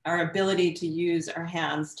human. Our ability to use our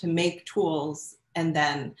hands to make tools and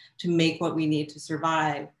then to make what we need to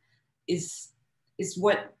survive is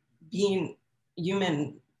what being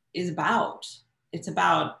human is about.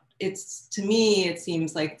 It's to me, it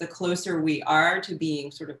seems like the closer we are to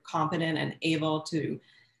being sort of competent and able to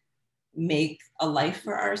make a life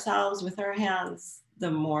for ourselves with our hands,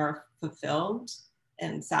 the more fulfilled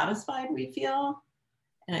and satisfied we feel.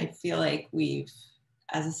 And I feel like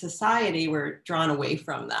as a society, we're drawn away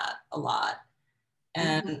from that a lot.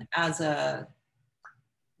 And as a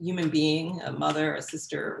human being, a mother, a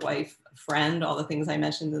sister, wife, a friend, all the things I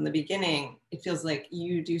mentioned in the beginning, it feels like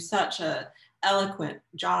you do such an eloquent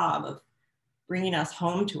job of bringing us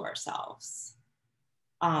home to ourselves,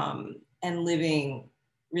 and living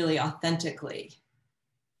really authentically.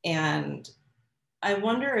 And I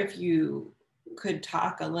wonder if you could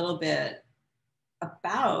talk a little bit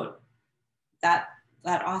about that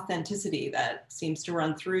authenticity that seems to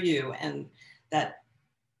run through you, and that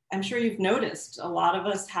I'm sure you've noticed a lot of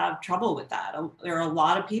us have trouble with that. There are a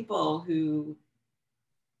lot of people who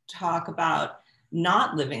talk about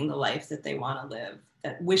not living the life that they want to live,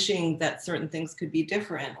 that wishing that certain things could be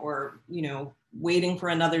different, or, waiting for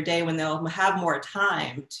another day when they'll have more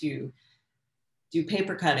time to do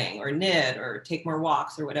paper cutting or knit or take more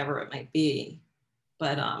walks or whatever it might be.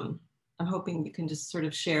 But I'm hoping you can just sort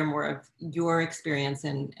of share more of your experience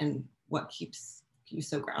and what keeps you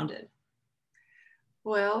so grounded.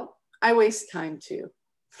 Well, I waste time too.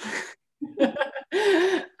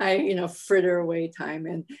 I, fritter away time,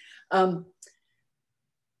 and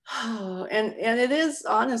it is,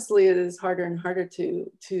 honestly, it is harder and harder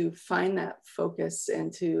to find that focus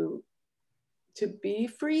and to be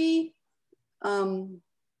free,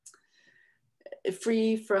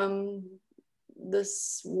 free from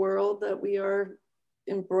this world that we are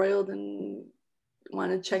embroiled and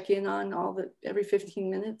want to check in on every 15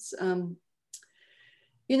 minutes.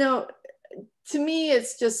 To me,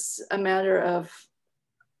 it's just a matter of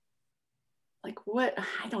like,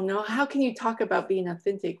 I don't know, how can you talk about being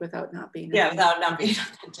authentic without not being authentic? Without not being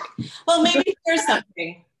authentic. Well, maybe here's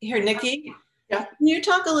something. Here, Nikki, yeah. Can you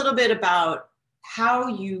talk a little bit about how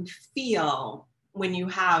you feel when you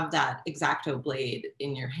have that X-Acto blade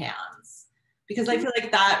in your hands? Because I feel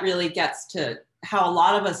like that really gets to how a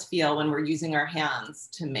lot of us feel when we're using our hands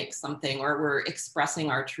to make something, or we're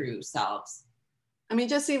expressing our true selves. I mean,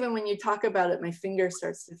 just even when you talk about it, my finger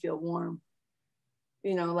starts to feel warm.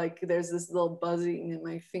 Like there's this little buzzing in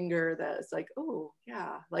my finger that's like, oh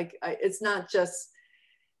yeah, like it's not just,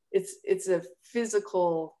 it's a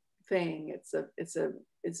physical thing. It's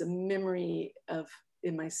a memory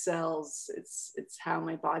in my cells. It's how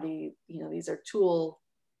my body, these are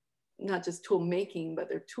not just tool making, but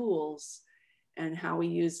they're tools, and how we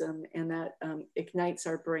use them, and that ignites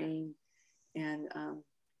our brain. And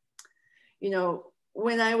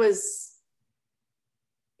when I was,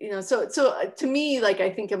 so to me, like, I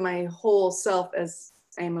think of my whole self as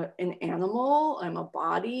I'm an animal, I'm a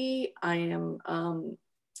body, I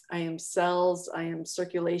am cells, I am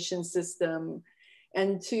circulation system.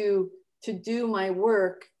 And to do my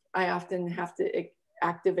work, I often have to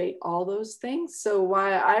activate all those things. So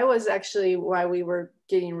while we were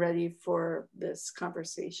getting ready for this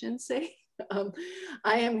conversation,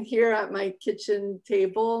 I am here at my kitchen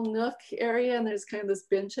table nook area, and there's kind of this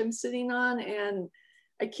bench I'm sitting on, and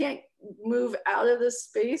I can't move out of this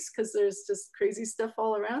space because there's just crazy stuff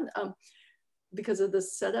all around. because of the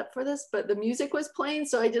setup for this, but the music was playing.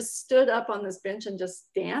 So I just stood up on this bench and just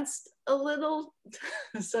danced a little.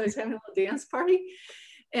 So I was having a little dance party.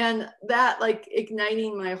 And that, like,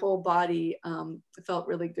 igniting my whole body, felt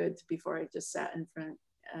really good before I just sat in front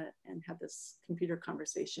and had this computer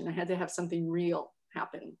conversation. I had to have something real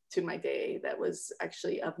happen to my day that was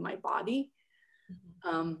actually of my body.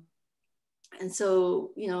 And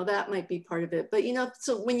so, you know, that might be part of it. But, you know,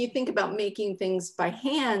 so when you think about making things by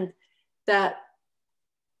hand, that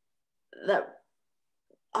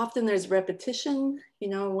often there's repetition. You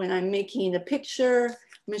know, when I'm making a picture,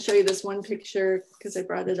 I'm gonna show you this one picture because I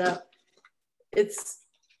brought it up. It's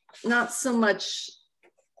not so much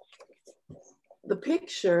the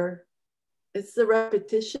picture, it's the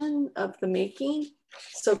repetition of the making.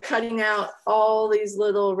 So cutting out all these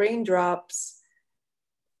little raindrops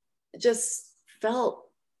just felt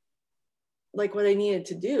like what I needed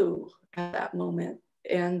to do at that moment.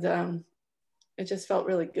 And it just felt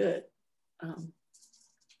really good.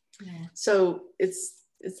 So it's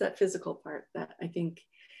that physical part that I think,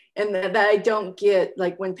 and that I don't get,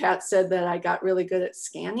 like when Pat said that I got really good at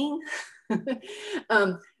scanning,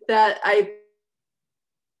 that I.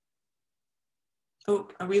 Oh,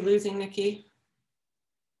 are we losing Nikki?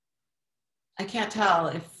 I can't tell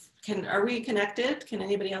if, are we connected? Can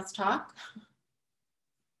anybody else talk?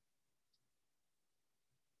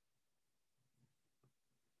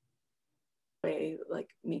 Way like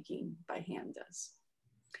making by hand does.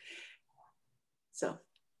 So.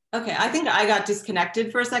 Okay, I think I got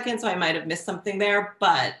disconnected for a second, so I might have missed something there,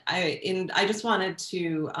 but I just wanted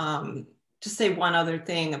to just say one other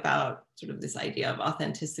thing about sort of this idea of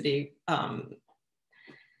authenticity.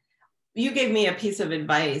 You gave me a piece of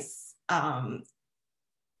advice in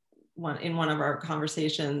one of our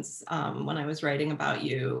conversations when I was writing about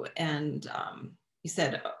you, and you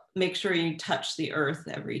said, make sure you touch the earth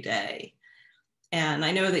every day. And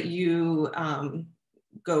I know that you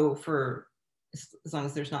go for, as long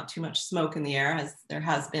as there's not too much smoke in the air, as there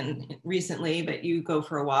has been recently, but you go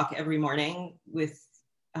for a walk every morning with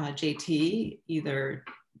JT, either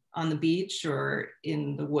on the beach or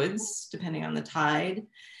in the woods, depending on the tide.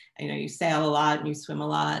 I know you sail a lot and you swim a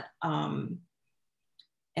lot.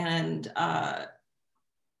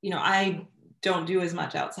 You know, I don't do as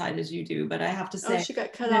much outside as you do, but I have to say. Oh, she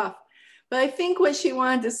got cut off. But I think what she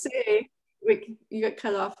wanted to say, wait, you got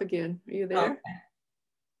cut off again. Are you there? Okay.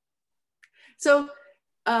 So,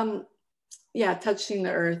 yeah, touching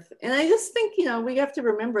the earth. And I just think, you know, we have to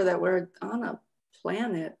remember that we're on a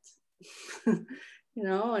planet, you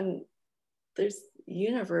know, and there's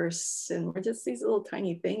universe and we're just these little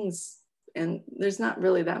tiny things. And there's not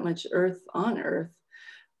really that much earth on earth.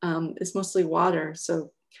 It's mostly water.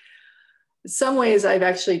 So in some ways I've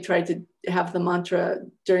actually tried to have the mantra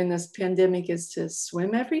during this pandemic is to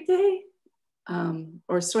swim every day,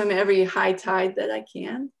 or swim every high tide that I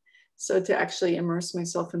can. So to actually immerse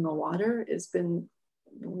myself in the water has been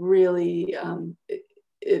really,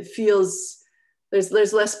 it feels, there's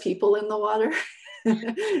less people in the water,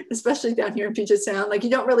 especially down here in Puget Sound. Like you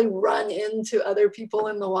don't really run into other people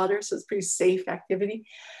in the water. So it's pretty safe activity.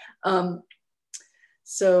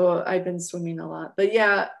 So I've been swimming a lot, but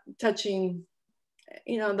yeah, touching,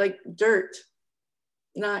 you know, like dirt,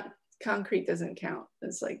 not concrete doesn't count.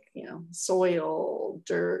 It's like, you know, soil,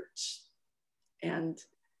 dirt, and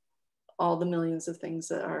all the millions of things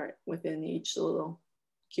that are within each little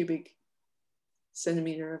cubic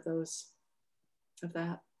centimeter of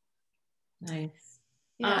that. Nice.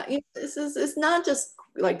 Yeah, it's not just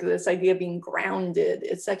like this idea of being grounded.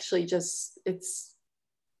 It's actually just,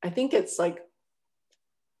 I think it's like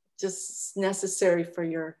just necessary for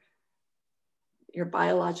your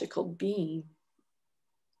biological being.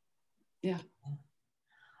 Yeah.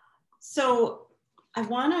 So I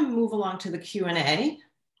want to move along to the Q&A.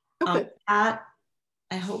 Okay. Pat,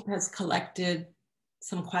 I hope, has collected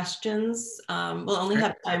some questions. We'll only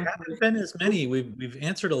have time. There haven't been as many. We've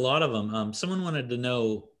answered a lot of them. Someone wanted to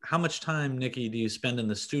know, how much time, Nikki, do you spend in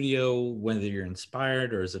the studio, whether you're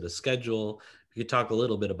inspired or is it a schedule? If you could talk a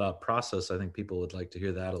little bit about process, I think people would like to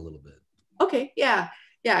hear that a little bit. Okay, yeah.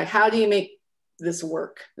 How do you make this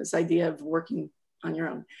work? This idea of working on your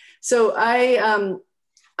own. So I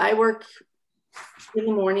work in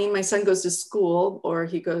the morning. My son goes to school, or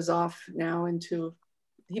he goes off now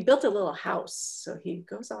he built a little house, so he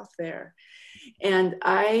goes off there. And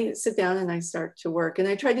I sit down and I start to work. And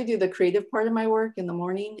I try to do the creative part of my work in the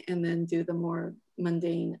morning and then do the more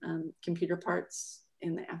mundane computer parts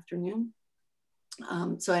in the afternoon.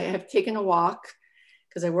 So I have taken a walk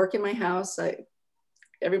because I work in my house.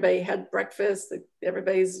 Everybody had breakfast,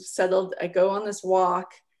 everybody's settled. I go on this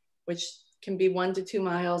walk, which can be 1 to 2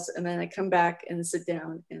 miles, and then I come back and sit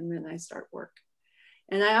down, and then I start work.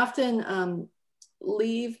 And I often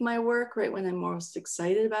leave my work right when I'm most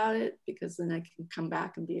excited about it, because then I can come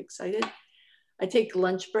back and be excited. I take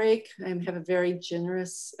lunch break. I have a very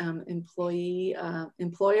generous employer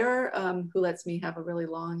who lets me have a really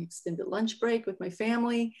long extended lunch break with my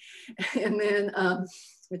family, and then,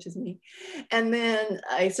 which is me. And then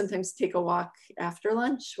I sometimes take a walk after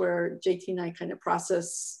lunch where JT and I kind of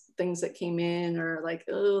process things that came in, or like,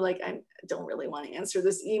 oh, like I don't really want to answer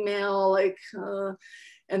this email, like,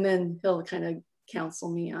 and then he'll kind of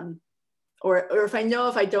counsel me on, or if I know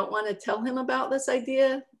if I don't want to tell him about this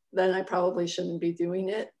idea, then I probably shouldn't be doing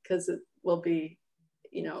it, because it will be,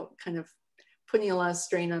 you know, kind of putting a lot of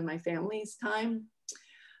strain on my family's time.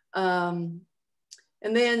 And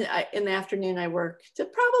then in the afternoon, I work to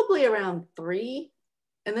probably around 3,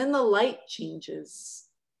 and then the light changes,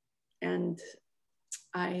 and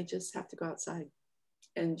I just have to go outside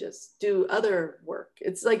and just do other work.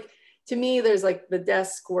 It's like, to me, there's like the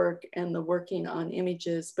desk work and the working on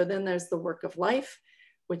images, but then there's the work of life,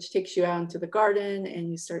 which takes you out into the garden, and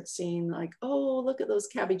you start seeing like, oh, look at those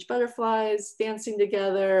cabbage butterflies dancing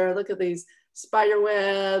together. Look at these spider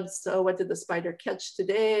webs. Oh, what did the spider catch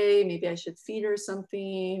today? Maybe I should feed her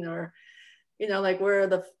something, or, you know, like, where are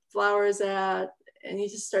the flowers at? And you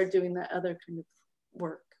just start doing that other kind of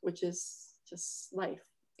work, which is just life.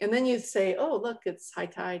 And then you say, oh, look, it's high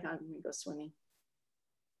tide. I'm gonna go swimming.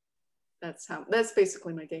 That's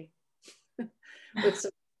basically my day.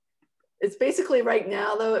 It's basically, right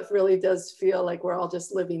now though, it really does feel like we're all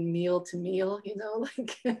just living meal to meal, you know,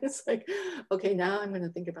 like, it's like, okay, now I'm going to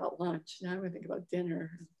think about lunch. Now I'm going to think about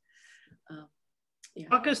dinner. Yeah.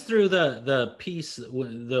 Walk us through the piece,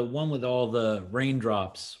 the one with all the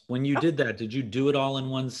raindrops. When you did that, did you do it all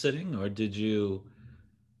in one sitting, or did you,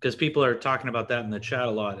 because people are talking about that in the chat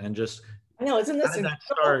a lot, and just, I know, isn't this how did that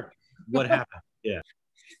start? What happened? Yeah.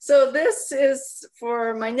 So this is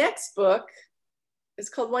for my next book. It's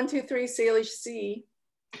called 1, 2, 3 Salish Sea.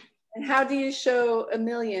 And how do you show a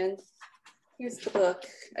million? Here's the book.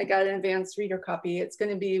 I got an advanced reader copy. It's going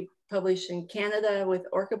to be published in Canada with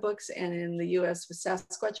Orca Books, and in the US with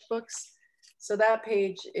Sasquatch Books. So that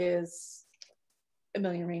page is a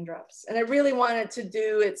million raindrops. And I really wanted to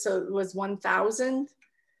do it so it was 1,000,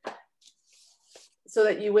 so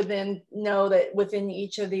that you would then know that within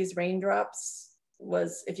each of these raindrops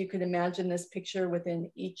was, if you could imagine this picture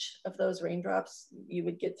within each of those raindrops, you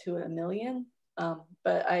would get to a million.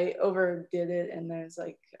 But I overdid it, and there's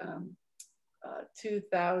like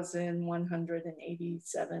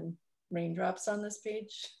 2,187 raindrops on this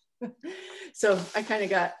page. So I kind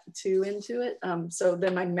of got too into it. So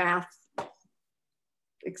then my math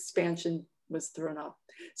expansion was thrown off.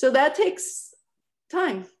 So that takes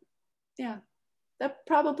time. Yeah, that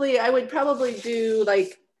probably, I would probably do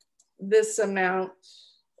like this amount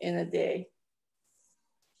in a day.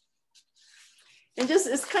 And just,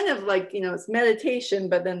 it's kind of like, you know, it's meditation,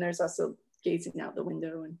 but then there's also gazing out the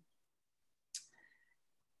window and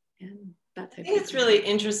that type of thing. I think it's really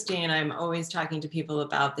interesting. I'm always talking to people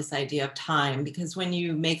about this idea of time, because when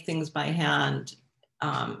you make things by hand,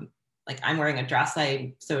 like I'm wearing a dress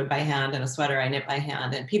I sewed by hand and a sweater I knit by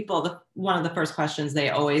hand, and people, one of the first questions they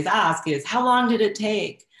always ask is, how long did it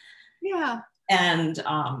take? Yeah. And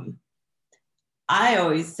I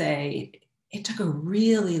always say, it took a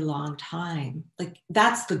really long time. Like,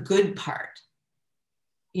 that's the good part.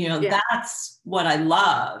 You know, yeah. That's what I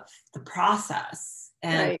love, the process.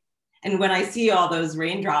 And, right. And when I see all those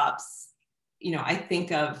raindrops, you know, I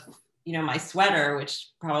think of, you know, my sweater, which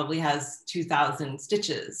probably has 2,000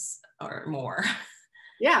 stitches or more.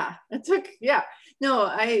 Yeah, it took, yeah.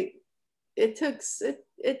 No, it takes,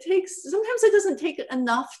 sometimes it doesn't take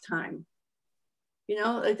enough time. You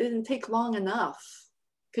know, it didn't take long enough,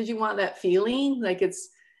 because you want that feeling, like it's,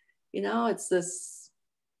 you know, it's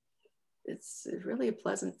really a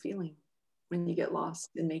pleasant feeling when you get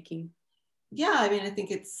lost in making. Yeah, I mean, I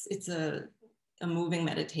think it's a moving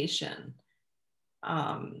meditation.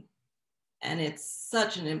 And it's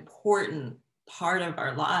such an important part of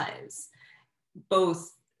our lives,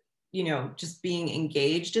 both, you know, just being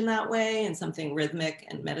engaged in that way and something rhythmic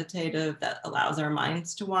and meditative that allows our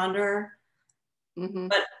minds to wander. Mm-hmm.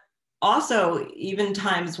 But also even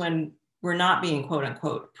times when we're not being quote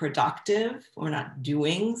unquote productive, we're not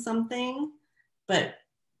doing something, but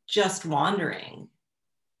just wandering,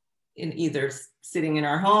 in either sitting in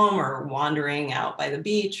our home or wandering out by the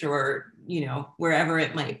beach, or, you know, wherever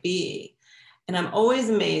it might be. And I'm always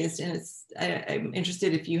amazed, and I'm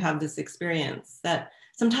interested if you have this experience, that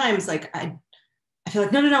sometimes like I feel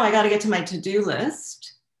like, no, I got to get to my to-do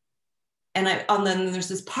list. then there's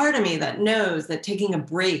this part of me that knows that taking a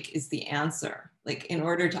break is the answer. Like, in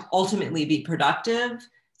order to ultimately be productive,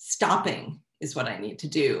 stopping is what I need to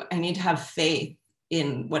do. I need to have faith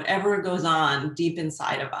in whatever goes on deep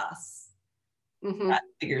inside of us that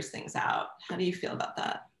figures things out. How do you feel about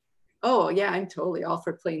that? Oh yeah, I'm totally all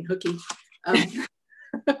for playing hooky. And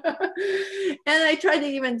I try to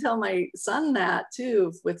even tell my son that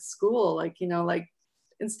too with school, like, you know, like,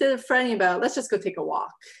 instead of fretting about, let's just go take a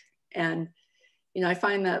walk. And, you know, I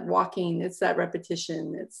find that walking, it's that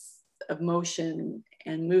repetition, it's of motion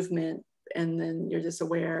and movement. And then you're just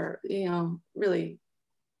aware, you know, really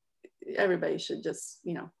everybody should just,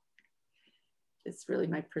 you know, it's really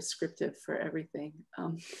my prescriptive for everything.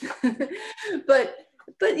 But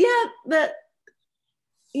yeah, that,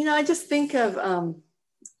 you know, I just think of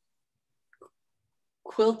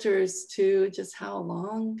quilters too, just how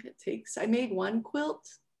long it takes. I made one quilt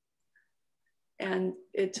and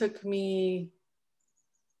it took me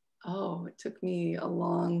a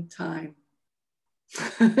long time.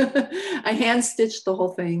 I hand stitched the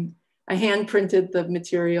whole thing. I hand printed the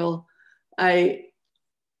material. I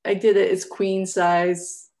did it as queen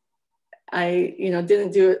size. I, you know,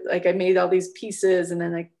 didn't do it like I made all these pieces and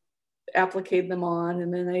then I appliqued them on,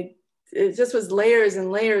 and then it just was layers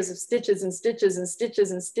and layers of stitches and stitches and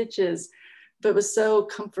stitches and stitches. But it was so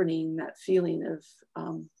comforting, that feeling of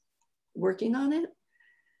working on it.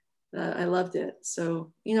 I loved it.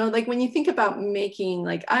 So, you know, like when you think about making,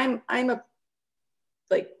 like I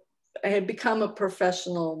had become a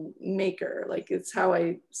professional maker. Like, it's how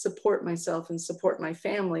I support myself and support my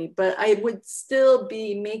family, but I would still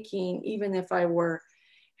be making even if I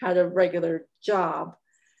had a regular job.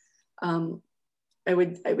 I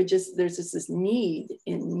would just, there's just this need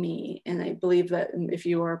in me. And I believe that if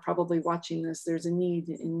you are probably watching this, there's a need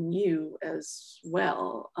in you as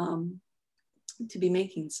well, to be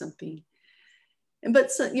making something.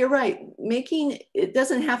 But so, you're right, making, it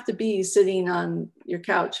doesn't have to be sitting on your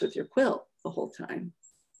couch with your quilt the whole time.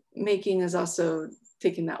 Making is also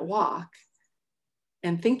taking that walk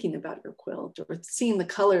and thinking about your quilt, or seeing the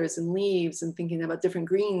colors and leaves and thinking about different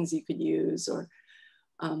greens you could use, or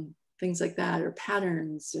things like that, or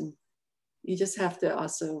patterns. And you just have to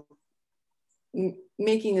also,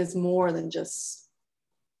 making is more than just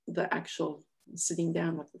the actual sitting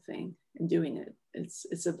down with the thing and doing it.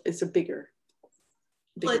 It's a bigger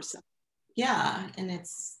stuff. Yeah, and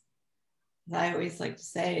it's, as I always like to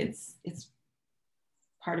say, it's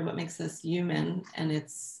part of what makes us human, and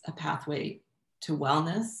it's a pathway to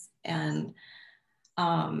wellness. And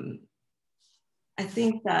I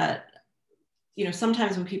think that, you know,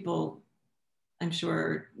 sometimes when people, I'm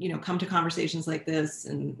sure, you know, come to conversations like this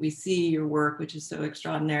and we see your work, which is so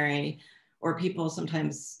extraordinary, or people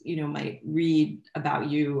sometimes, you know, might read about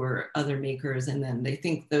you or other makers, and then they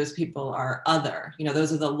think those people are other, you know,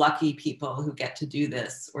 those are the lucky people who get to do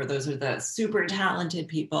this, or those are the super talented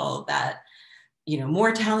people that, you know,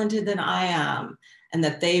 more talented than I am, and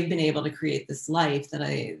that they've been able to create this life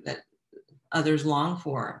that others long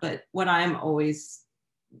for. But what I'm always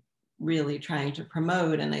really trying to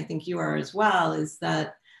promote, and I think you are as well, is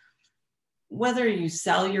that whether you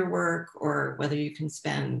sell your work or whether you can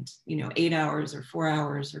spend, you know, 8 hours or 4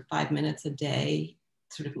 hours or 5 minutes a day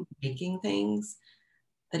sort of making things,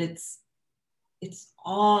 that it's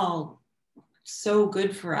all so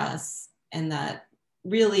good for us. And that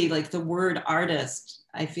really, like, the word artist,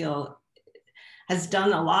 I feel, has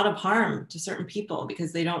done a lot of harm to certain people,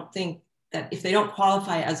 because they don't think that if they don't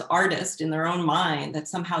qualify as artist in their own mind, that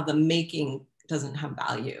somehow the making doesn't have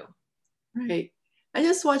value. Right. I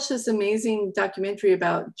just watched this amazing documentary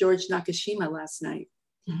about George Nakashima last night.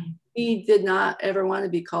 Mm-hmm. He did not ever want to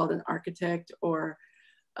be called an architect or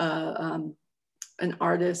an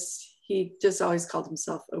artist. He just always called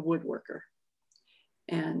himself a woodworker.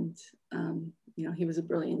 And, you know, he was a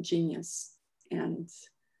brilliant genius,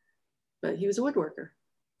 but he was a woodworker,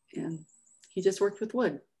 and he just worked with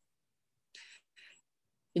wood.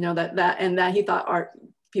 You know, that he thought art,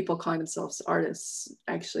 people calling themselves artists,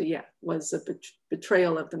 actually, yeah, was a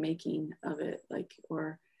betrayal of the making of it, like,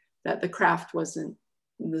 or that the craft wasn't,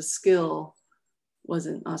 the skill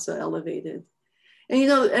wasn't also elevated. And, you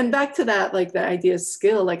know, and back to that, like the idea of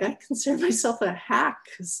skill, like I consider myself a hack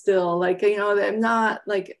still, like, you know, I'm not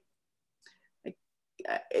like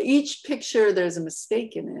each picture, there's a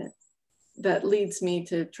mistake in it that leads me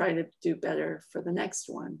to try to do better for the next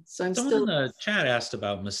one. So I'm Someone in the chat asked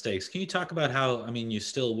about mistakes. Can you talk about how, I mean, you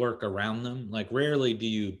still work around them? Like, rarely do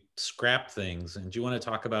you scrap things. And do you want to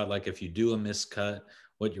talk about, like, if you do a miscut,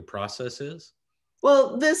 what your process is?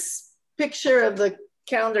 Well, this picture of the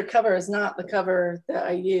calendar cover is not the cover that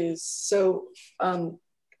I use. So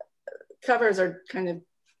covers are kind of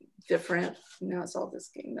different. Now it's all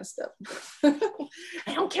just getting messed up.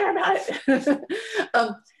 I don't care about it.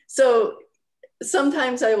 So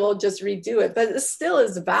sometimes I will just redo it, but it still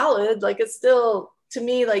is valid. Like it's still, to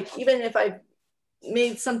me, like even if I've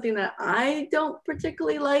made something that I don't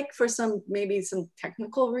particularly like for maybe some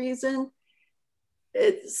technical reason,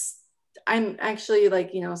 I'm actually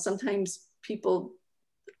like, you know, sometimes people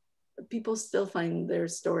still find their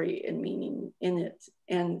story and meaning in it.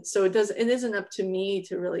 And so it isn't up to me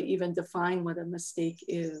to really even define what a mistake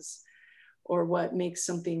is or what makes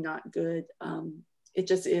something not good. It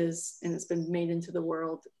just is, and it's been made into the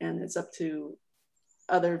world, and it's up to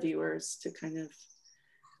other viewers to kind of,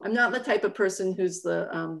 I'm not the type of person who's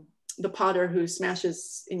the potter who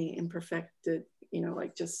smashes any imperfected, you know,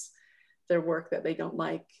 like just their work that they don't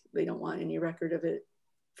like. They don't want any record of it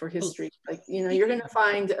for history. Like, you know, you're going to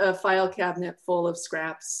find a file cabinet full of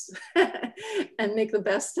scraps and make the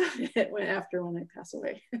best of it when I pass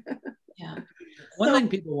away. Yeah. One thing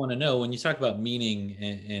people want to know when you talk about meaning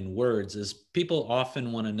in words is people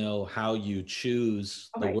often want to know how you choose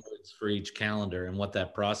the words for each calendar and what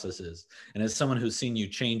that process is. And as someone who's seen you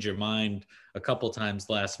change your mind a couple times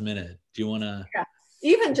last minute, do you want to? Yeah.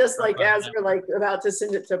 Even just like as we're like about to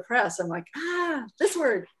send it to press, I'm like, this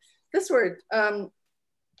word. I'm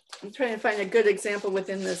trying to find a good example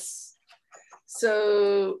within this.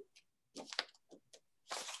 So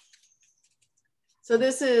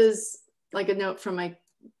this is like a note from my,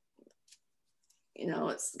 you know,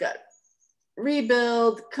 it's got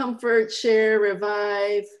rebuild, comfort, share,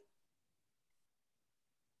 revive,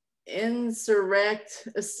 insurrect,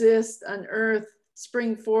 assist, unearth,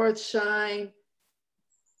 spring forth, shine.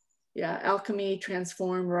 Yeah, alchemy,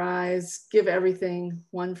 transform, rise, give everything,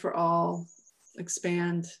 one for all,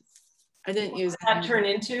 expand. I didn't use that. Turn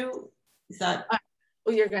into? Is that?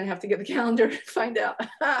 Well, you're going to have to get the calendar to find out.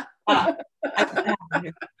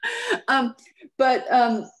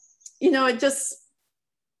 You know, it just,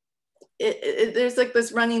 there's like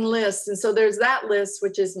this running list. And so there's that list,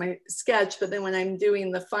 which is my sketch. But then when I'm doing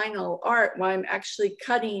the final art, while I'm actually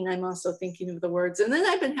cutting, I'm also thinking of the words. And then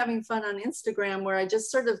I've been having fun on Instagram where I just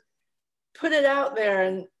sort of put it out there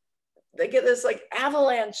and they get this like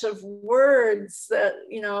avalanche of words that,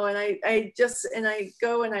 you know, and I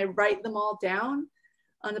go and I write them all down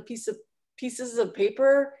on pieces of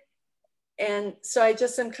paper. And so I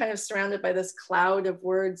just am kind of surrounded by this cloud of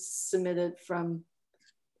words submitted from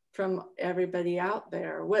everybody out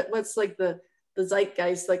there. What's like the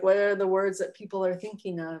zeitgeist, like what are the words that people are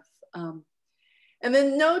thinking of? And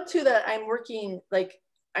then note too that I'm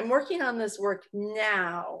working on this work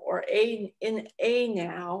now, or in a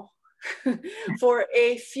now for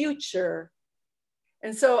a future.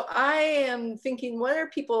 And so I am thinking, what are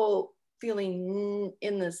people feeling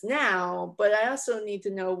in this now? But I also need to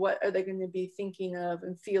know what are they going to be thinking of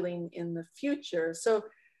and feeling in the future. So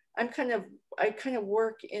I kind of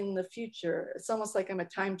work in the future. It's almost like I'm a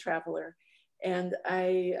time traveler, and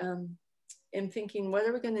I am thinking, what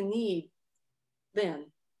are we going to need then?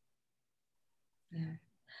 Yeah.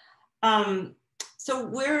 So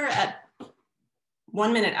we're at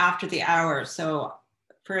 1 minute after the hour. So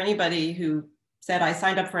for anybody who said, I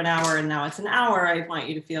signed up for an hour and now it's an hour, I want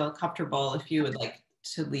you to feel comfortable if you would like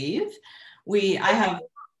to leave. I have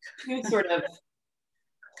two sort of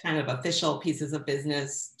kind of official pieces of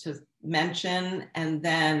business to mention. And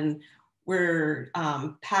then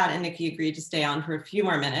Pat and Nikki agreed to stay on for a few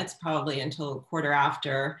more minutes, probably until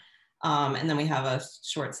 1:15. And then we have a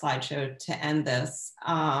short slideshow to end this.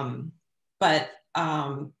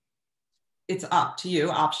 It's up to you,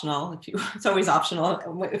 optional. It's always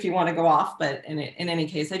optional if you want to go off, but in any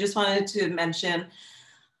case, I just wanted to mention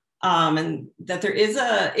and that there is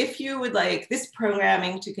if you would like this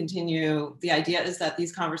programming to continue, the idea is that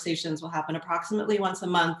these conversations will happen approximately once a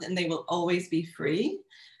month and they will always be free.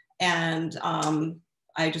 And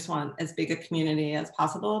I just want as big a community as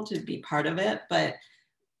possible to be part of it. But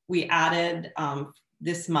we added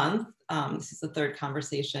this month, this is the third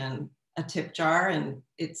conversation, a tip jar, and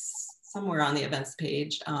it's somewhere on the events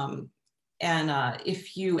page.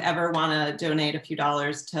 If you ever want to donate a few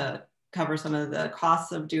dollars to cover some of the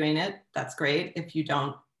costs of doing it, that's great. If you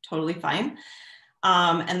don't, totally fine.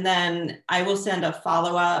 And then I will send a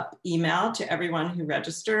follow-up email to everyone who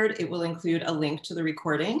registered. It will include a link to the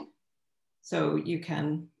recording, so you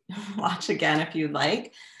can watch again if you'd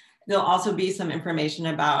like. There'll also be some information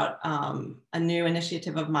about a new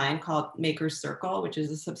initiative of mine called Maker's Circle, which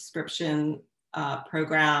is a subscription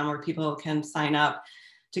program where people can sign up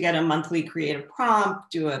to get a monthly creative prompt,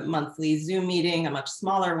 do a monthly Zoom meeting, a much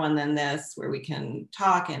smaller one than this, where we can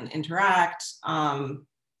talk and interact.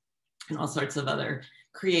 and all sorts of other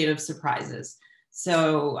creative surprises.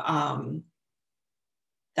 So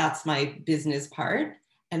that's my business part.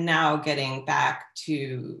 And now getting back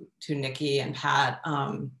to Nikki and Pat,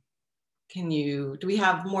 do we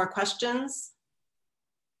have more questions?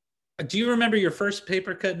 Do you remember your first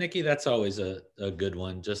paper cut, Nikki? That's always a good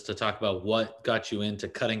one, just to talk about what got you into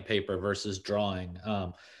cutting paper versus drawing.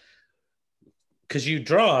 Because you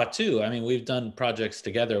draw too. I mean, we've done projects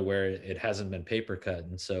together where it hasn't been paper cut.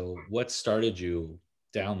 And so what started you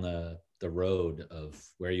down the road of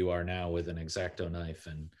where you are now with an X-Acto knife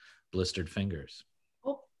and blistered fingers?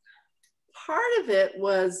 Well, part of it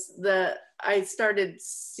was that I started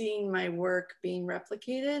seeing my work being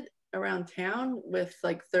replicated around town with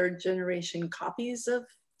like 3rd generation copies of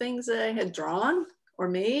things that I had drawn or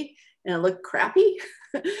made, and it looked crappy.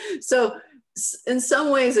 So in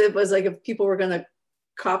some ways it was like, if people were going to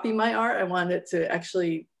copy my art, I wanted it to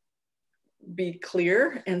actually be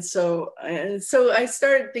clear. And so I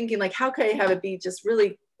started thinking, like, how could I have it be just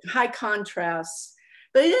really high contrast?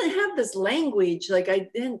 But I didn't have this language. Like, I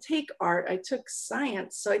didn't take art, I took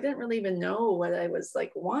science. So I didn't really even know what I was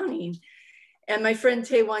like wanting. And my friend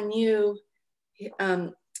Taewon Yu,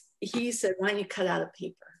 he said, why don't you cut out of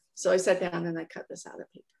paper? So I sat down and I cut this out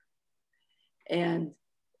of paper. And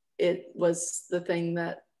it was the thing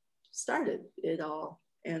that started it all.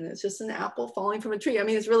 And it's just an apple falling from a tree. I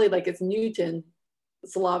mean, it's really like, it's Newton.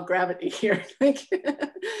 It's the law of gravity here. Like,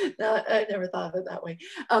 no, I never thought of it that way.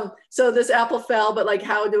 So this apple fell, but like,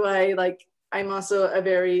 how do I, like, I'm also a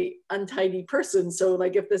very untidy person. So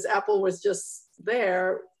like, if this apple was just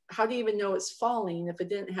there, how do you even know it's falling if it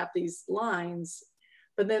didn't have these lines?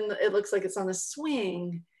 But then it looks like it's on a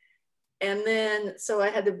swing. And then, so I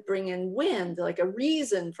had to bring in wind, like a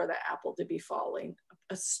reason for the apple to be falling,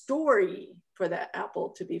 a story for that apple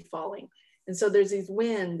to be falling. And so there's these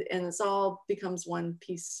wind, and it's all becomes one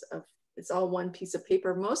piece of, it's all one piece of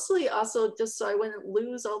paper, mostly also just so I wouldn't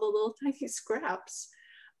lose all the little tiny scraps.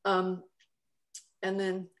 And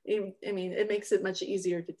then, I mean, it makes it much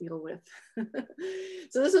easier to deal with.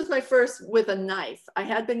 So this was my first with a knife. I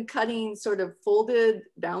had been cutting sort of folded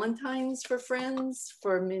Valentines for friends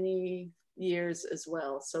for many years as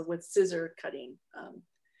well. So with scissor cutting,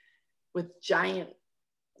 with giant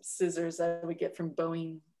scissors that I would get from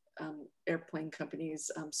Boeing airplane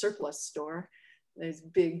company's surplus store. Those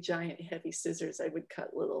big, giant, heavy scissors, I would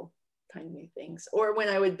cut little tiny things. Or when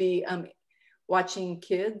I would be watching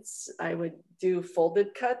kids, I would do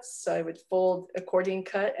folded cuts. So I would fold accordion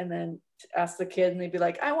cut and then ask the kid, and they'd be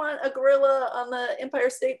like, I want a gorilla on the Empire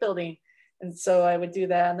State Building. And so I would do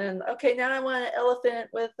that. And then, okay, now I want an elephant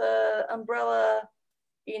with an umbrella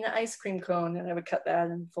eating an ice cream cone. And I would cut that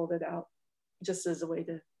and fold it out just as a way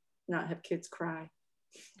to not have kids cry.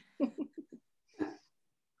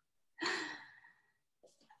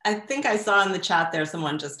 I think I saw in the chat there,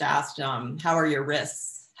 someone just asked, how are your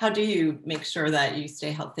wrists? How do you make sure that you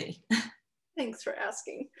stay healthy? Thanks for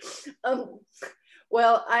asking.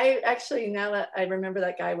 Well, I actually, now that I remember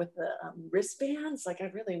that guy with the wristbands, like I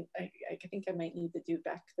think I might need to do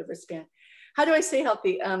back the wristband. How do I stay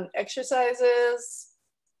healthy? Exercises,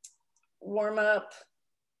 warm up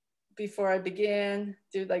before I begin,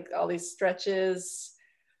 do like all these stretches.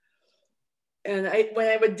 And when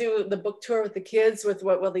I would do the book tour with the kids with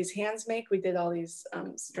what will these hands make, we did all these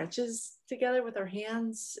stretches together with our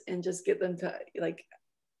hands and just get them to, like,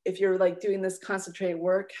 if you're like doing this concentrated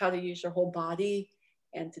work, how to use your whole body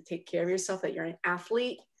and to take care of yourself, that you're an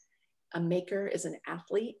athlete. A maker is an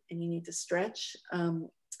athlete and you need to stretch.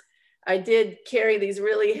 I did carry these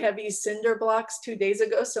really heavy cinder blocks 2 days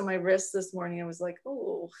ago. So my wrist this morning, I was like,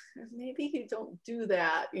 oh, maybe you don't do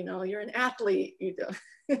that. You know, you're an athlete. You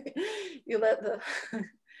don't, you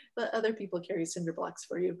let other people carry cinder blocks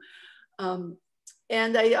for you.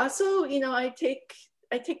 And I also, you know, I take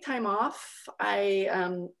time off. I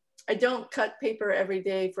don't cut paper every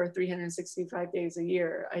day for 365 days a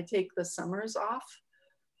year. I take the summers off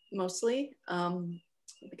mostly.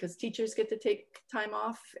 Because teachers get to take time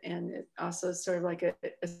off, and it also is sort of like a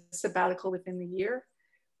sabbatical within the year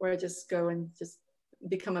where I just go and just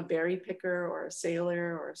become a berry picker or a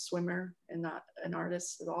sailor or a swimmer and not an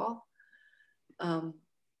artist at all. And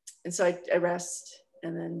so I rest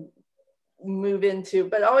and then move into,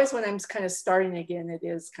 but always when I'm kind of starting again, it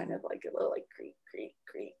is kind of like a little like creak, creak,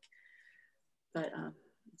 creak. But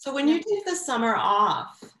so when you take the summer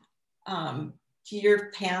off, do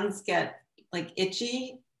your hands get like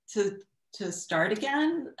itchy to start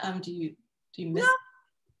again? Do you miss?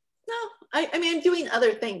 No. I mean, I'm doing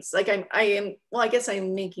other things. Like I guess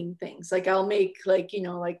I'm making things. Like I'll make, like, you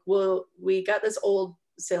know, like, well, we got this old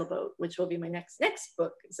sailboat, which will be my next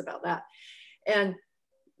book is about that. And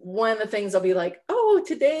one of the things I'll be like, oh,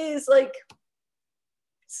 today is like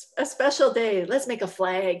a special day. Let's make a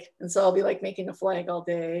flag. And so I'll be like making a flag all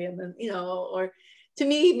day. And then, or to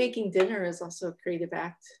me, making dinner is also a creative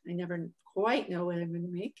act. I never quite know what I'm going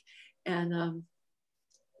to make. And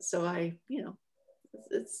so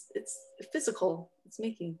it's physical, it's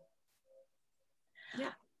making.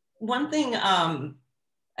 Yeah. One thing I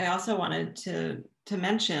also wanted to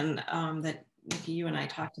mention that Nikki, you and I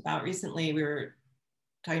talked about recently, we were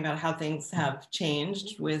talking about how things have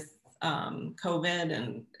changed with COVID,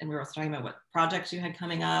 and we were also talking about what projects you had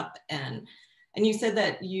coming up, and you said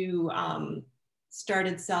that you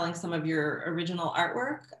started selling some of your original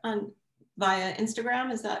artwork via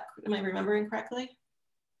Instagram. Am I remembering correctly?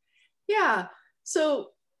 Yeah. So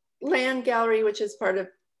Land Gallery, which is part of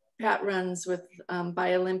Pat runs with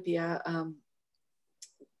by Olympia,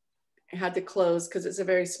 had to close because it's a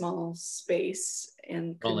very small space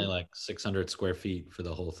and only like 600 square feet for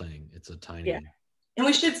the whole thing. It's a tiny. Yeah. And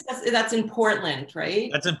we should, that's in Portland, right?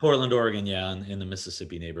 That's in Portland, Oregon, yeah, in the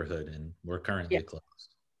Mississippi neighborhood, and we're currently closed.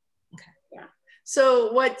 Okay. Yeah.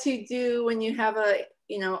 So what to do when you have a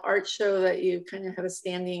art show that you kind of have a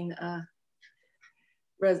standing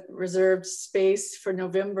reserved space for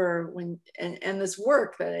November and this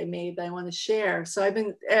work that I made that I want to share. So I've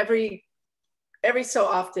been every so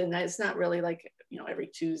often, it's not really like every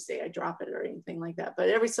Tuesday I drop it or anything like that, but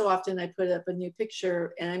every so often I put up a new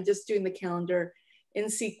picture, and I'm just doing the calendar in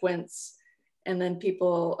sequence, and then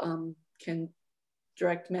people can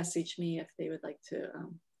direct message me if they would like to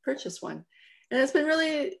purchase one. And it's been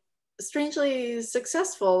really strangely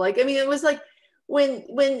successful. Like, I mean, it was like when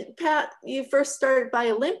Pat, you first started by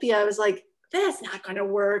Olympia, I was like, that's not going to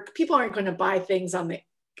work. People aren't going to buy things on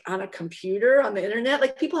a computer, on the internet.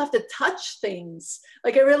 Like, people have to touch things.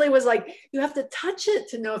 Like, it really was like, you have to touch it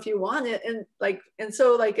to know if you want it. And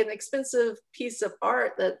so like an expensive piece of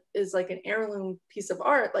art that is like an heirloom piece of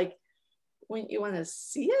art, like, when you want to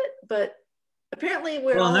see it, but apparently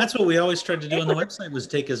and that's what we always tried to do on the website, was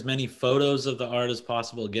take as many photos of the art as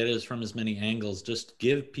possible, get it from as many angles, just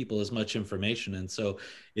give people as much information. And so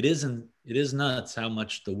it is nuts how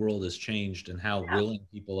much the world has changed and how willing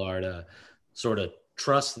people are to sort of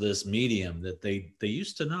trust this medium that they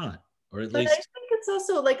used to not, or at least. I think it's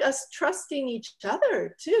also like us trusting each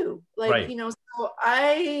other too. Like, right. So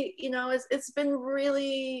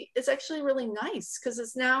it's actually really nice, because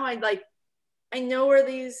it's now I know where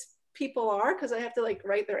these people are, because I have to like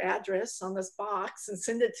write their address on this box and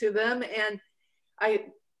send it to them. And I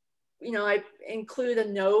include a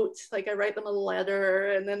note, like I write them a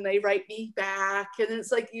letter, and then they write me back. And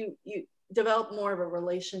it's like you develop more of a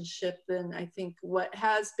relationship than I think what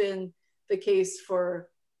has been the case for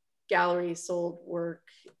gallery sold work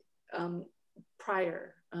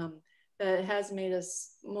prior. That it has made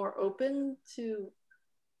us more open to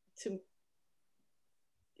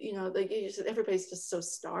everybody's just so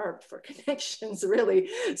starved for connections, really.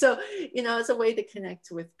 So, it's a way to connect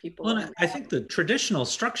with people. Well, I think the traditional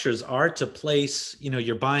structures are to place,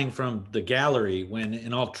 you're buying from the gallery, when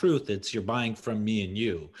in all truth, you're buying from me and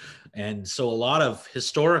you. And so a lot of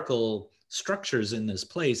historical structures in this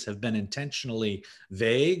place have been intentionally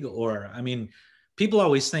vague, people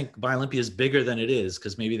always think By Olympia is bigger than it is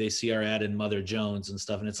because maybe they see our ad in Mother Jones and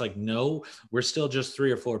stuff. And it's like, no, we're still just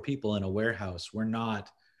 3 or 4 people in a warehouse. We're not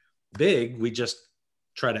big. We just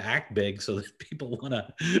try to act big so that people want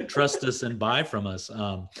to trust us and buy from us.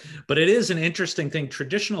 But it is an interesting thing.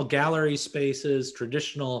 Traditional gallery spaces,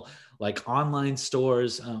 traditional like online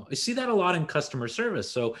stores. I see that a lot in customer service.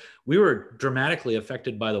 So we were dramatically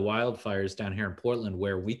affected by the wildfires down here in Portland,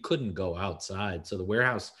 where we couldn't go outside. So the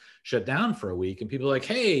warehouse shut down for a week, and people are like,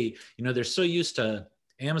 hey, they're so used to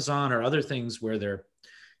Amazon or other things where they're,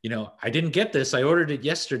 I didn't get this. I ordered it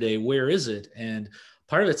yesterday. Where is it? And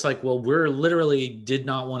part of it's like, well, we're literally did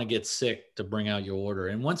not want to get sick to bring out your order.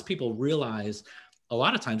 And once people realize a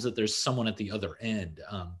lot of times that there's someone at the other end,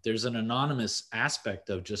 there's an anonymous aspect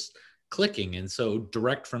of just clicking. And so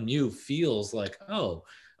direct from you feels like, oh,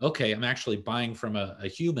 okay, I'm actually buying from a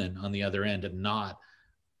human on the other end and not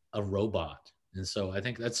a robot. And so I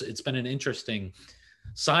think it's been an interesting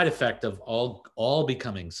side effect of all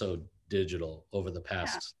becoming so digital over the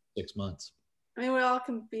past 6 months. I mean, we all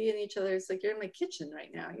can be in each other. It's like, you're in my kitchen right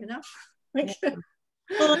now,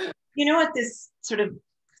 Well, you know what, this sort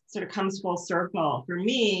of comes full circle for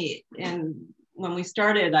me. And when we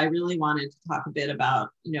started, I really wanted to talk a bit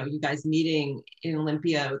about, you guys meeting in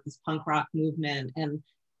Olympia with this punk rock movement. And,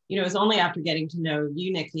 it was only after getting to know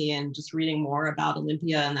you, Nikki, and just reading more about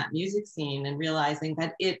Olympia and that music scene and realizing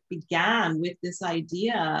that it began with this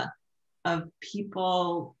idea of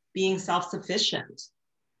people being self-sufficient.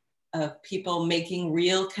 of people making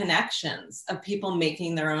real connections, of people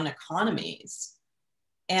making their own economies.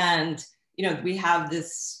 And, you know, we have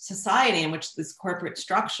this society in which this corporate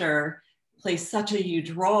structure plays such a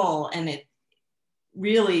huge role, and it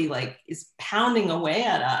really like is pounding away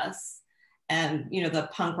at us. And, you know, the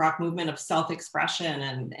punk rock movement of self-expression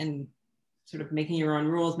and sort of making your own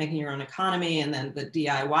rules, making your own economy, and then the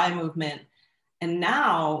DIY movement. And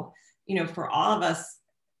now, you know, for all of us,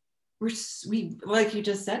 we like you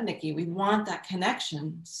just said, Nikki, we want that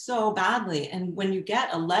connection so badly. And when you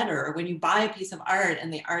get a letter, or when you buy a piece of art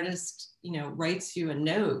and the artist, you know, writes you a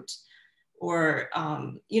note, or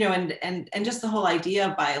you know, and just the whole idea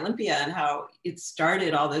of Buy Olympia and how it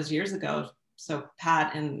started all those years ago, so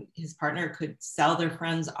Pat and his partner could sell their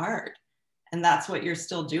friends art, and that's what you're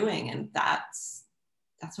still doing, and that's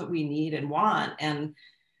what we need and want. And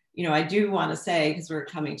you know, I do want to say, because we're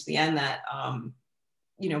coming to the end, that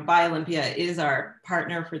you know, Buy Olympia is our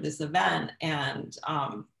partner for this event, and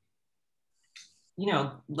you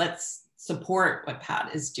know, let's support what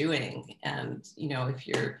Pat is doing. And you know, if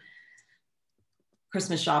you're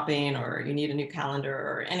Christmas shopping or you need a new calendar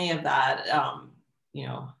or any of that, you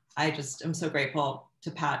know, I just am so grateful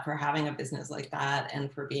to Pat for having a business like that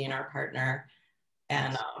and for being our partner.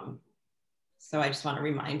 And so I just want to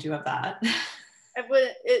remind you of that.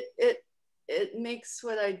 It makes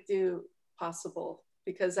what I do possible,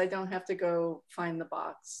 because I don't have to go find the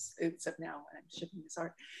box, except now when I'm shipping this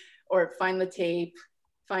art, or find the tape,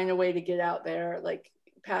 find a way to get out there. Like,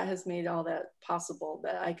 Pat has made all that possible,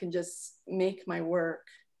 that I can just make my work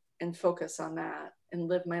and focus on that and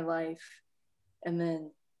live my life. And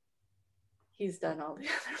then he's done all the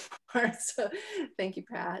other parts. So thank you,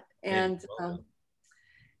 Pat. And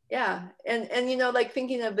yeah, and you know, like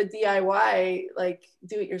thinking of the DIY, like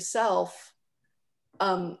do it yourself.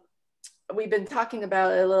 We've been talking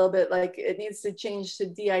about it a little bit, like it needs to change to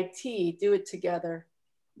DIT, do it together.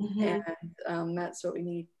 And that's what we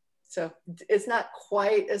need. So it's not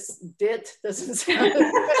quite as DIT, doesn't sound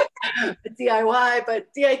DIY, but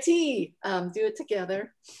DIT, do it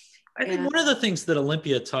together. I think one of the things that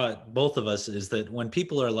Olympia taught both of us is that when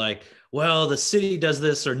people are like, well, the city does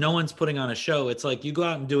this or no one's putting on a show, it's like you go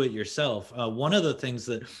out and do it yourself. One of the things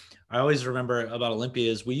that I always remember about Olympia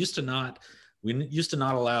is we used to not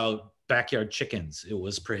allow backyard chickens. It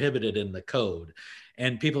was prohibited in the code.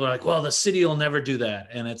 And people are like, well, the city will never do that.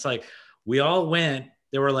 And it's like, we all went.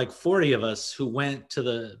 There were like 40 of us who went to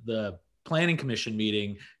the planning commission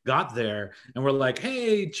meeting, got there, and we're like,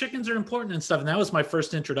 hey, chickens are important and stuff. And that was my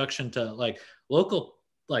first introduction to like local,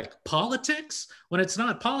 like politics, when it's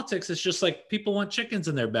not politics, it's just like people want chickens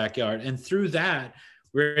in their backyard. And through that,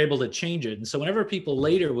 we're able to change it. And so whenever people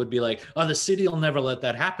later would be like, oh, the city will never let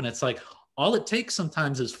that happen, it's like, all it takes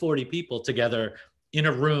sometimes is 40 people together in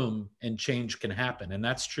a room and change can happen. And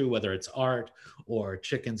that's true whether it's art or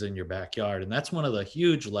chickens in your backyard. And that's one of the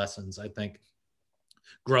huge lessons, I think,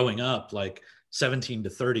 growing up, like 17 to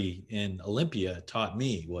 30 in Olympia taught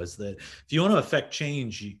me, was that if you want to affect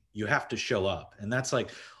change, you have to show up. And that's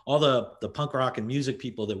like all the punk rock and music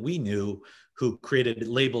people that we knew who created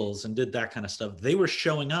labels and did that kind of stuff, they were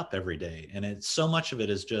showing up every day. And it's so much of it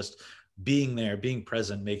is just being there, being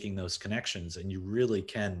present, making those connections, and you really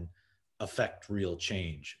can affect real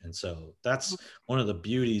change. And so that's one of the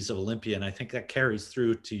beauties of Olympia. And I think that carries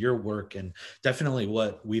through to your work, and definitely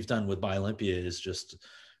what we've done with Buy Olympia is just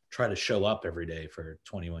try to show up every day for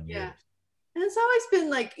 21 years. And it's always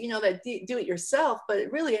been like, you know, that do it yourself, but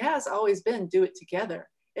it really has always been do it together.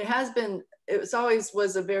 It has been,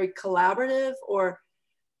 was a very collaborative, or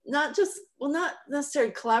not just, well, not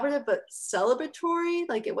necessarily collaborative, but celebratory.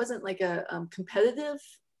 Like it wasn't like a competitive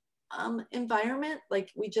environment.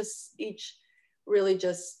 Like we just each really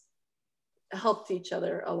just helped each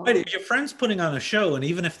other along. Right, if your friend's putting on a show, and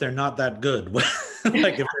even if they're not that good, like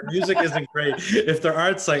if their music isn't great, if their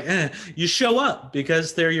art's like, you show up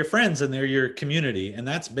because they're your friends and they're your community. And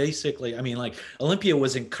that's basically, I mean, like Olympia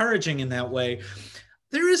was encouraging in that way.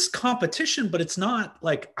 There is competition, but it's not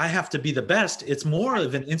like I have to be the best. It's more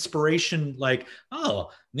of an inspiration, like,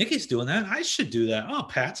 oh, Nikki's doing that, I should do that. Oh,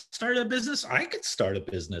 Pat started a business, I could start a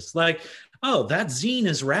business. Like, oh, that zine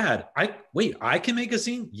is rad. I can make a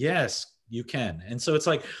zine? Yes, you can. And so it's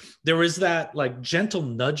like there is that like gentle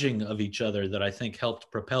nudging of each other that I think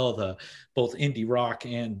helped propel the both indie rock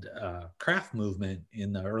and craft movement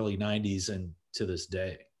in the early 90s and to this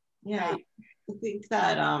day. Yeah, I think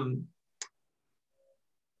that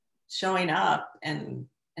showing up and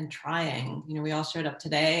trying, you know, we all showed up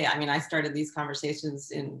today. I mean, I started these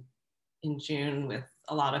conversations in June with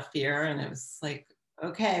a lot of fear, and it was like,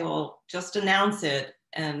 okay, well, just announce it,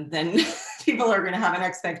 and then people are going to have an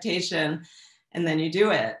expectation. and then you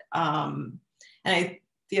do it. And I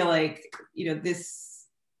feel like, you know,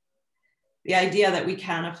 the idea that we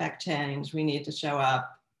can affect change, we need to show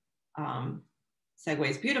up,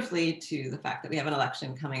 segues beautifully to the fact that we have an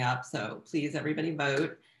election coming up. So please, everybody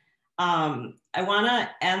vote. I want to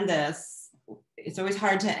end this. It's always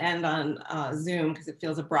hard to end on Zoom because it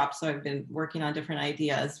feels abrupt. So I've been working on different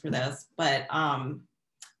ideas for this, but I'm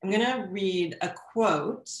going to read a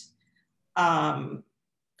quote from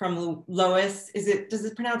Lois. Does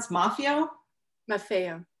it pronounce Maffeo?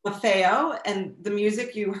 Maffeo. Maffeo, and the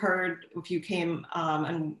music you heard, if you came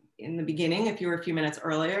in the beginning, if you were a few minutes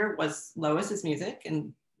earlier, was Lois's music,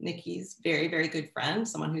 and Nikki's very, very good friend,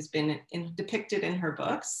 someone who's been depicted in her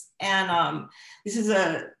books. And this is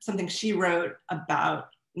something she wrote about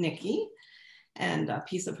Nikki and a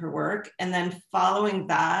piece of her work. And then following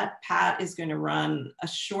that, Pat is going to run a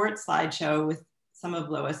short slideshow with some of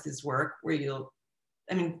Lois's work where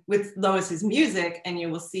with Lois's music, and you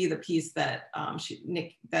will see the piece that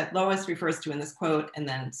that Lois refers to in this quote, and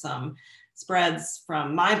then some spreads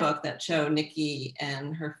from my book that show Nikki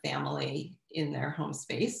and her family in their home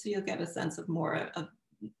space. So you'll get a sense of more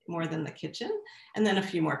than the kitchen, and then a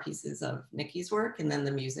few more pieces of Nikki's work, and then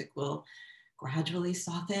the music will gradually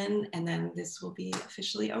soften, and then this will be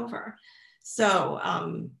officially over. So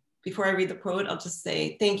before I read the quote, I'll just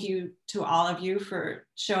say thank you to all of you for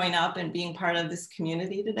showing up and being part of this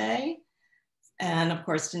community today. And of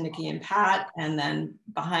course to Nikki and Pat, and then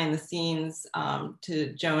behind the scenes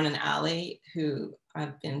to Joan and Allie, who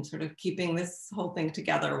have been sort of keeping this whole thing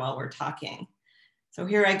together while we're talking. So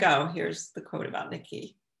here I go. Here's the quote about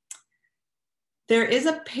Nikki. There is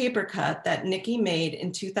a paper cut that Nikki made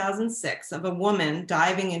in 2006 of a woman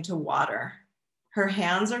diving into water. Her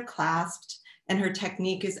hands are clasped and her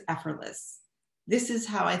technique is effortless. This is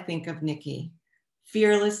how I think of Nikki,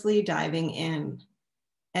 fearlessly diving in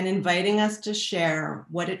and inviting us to share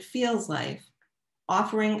what it feels like,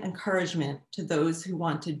 offering encouragement to those who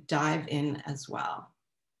want to dive in as well.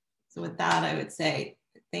 So with that, I would say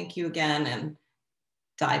thank you again and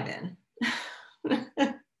dive in.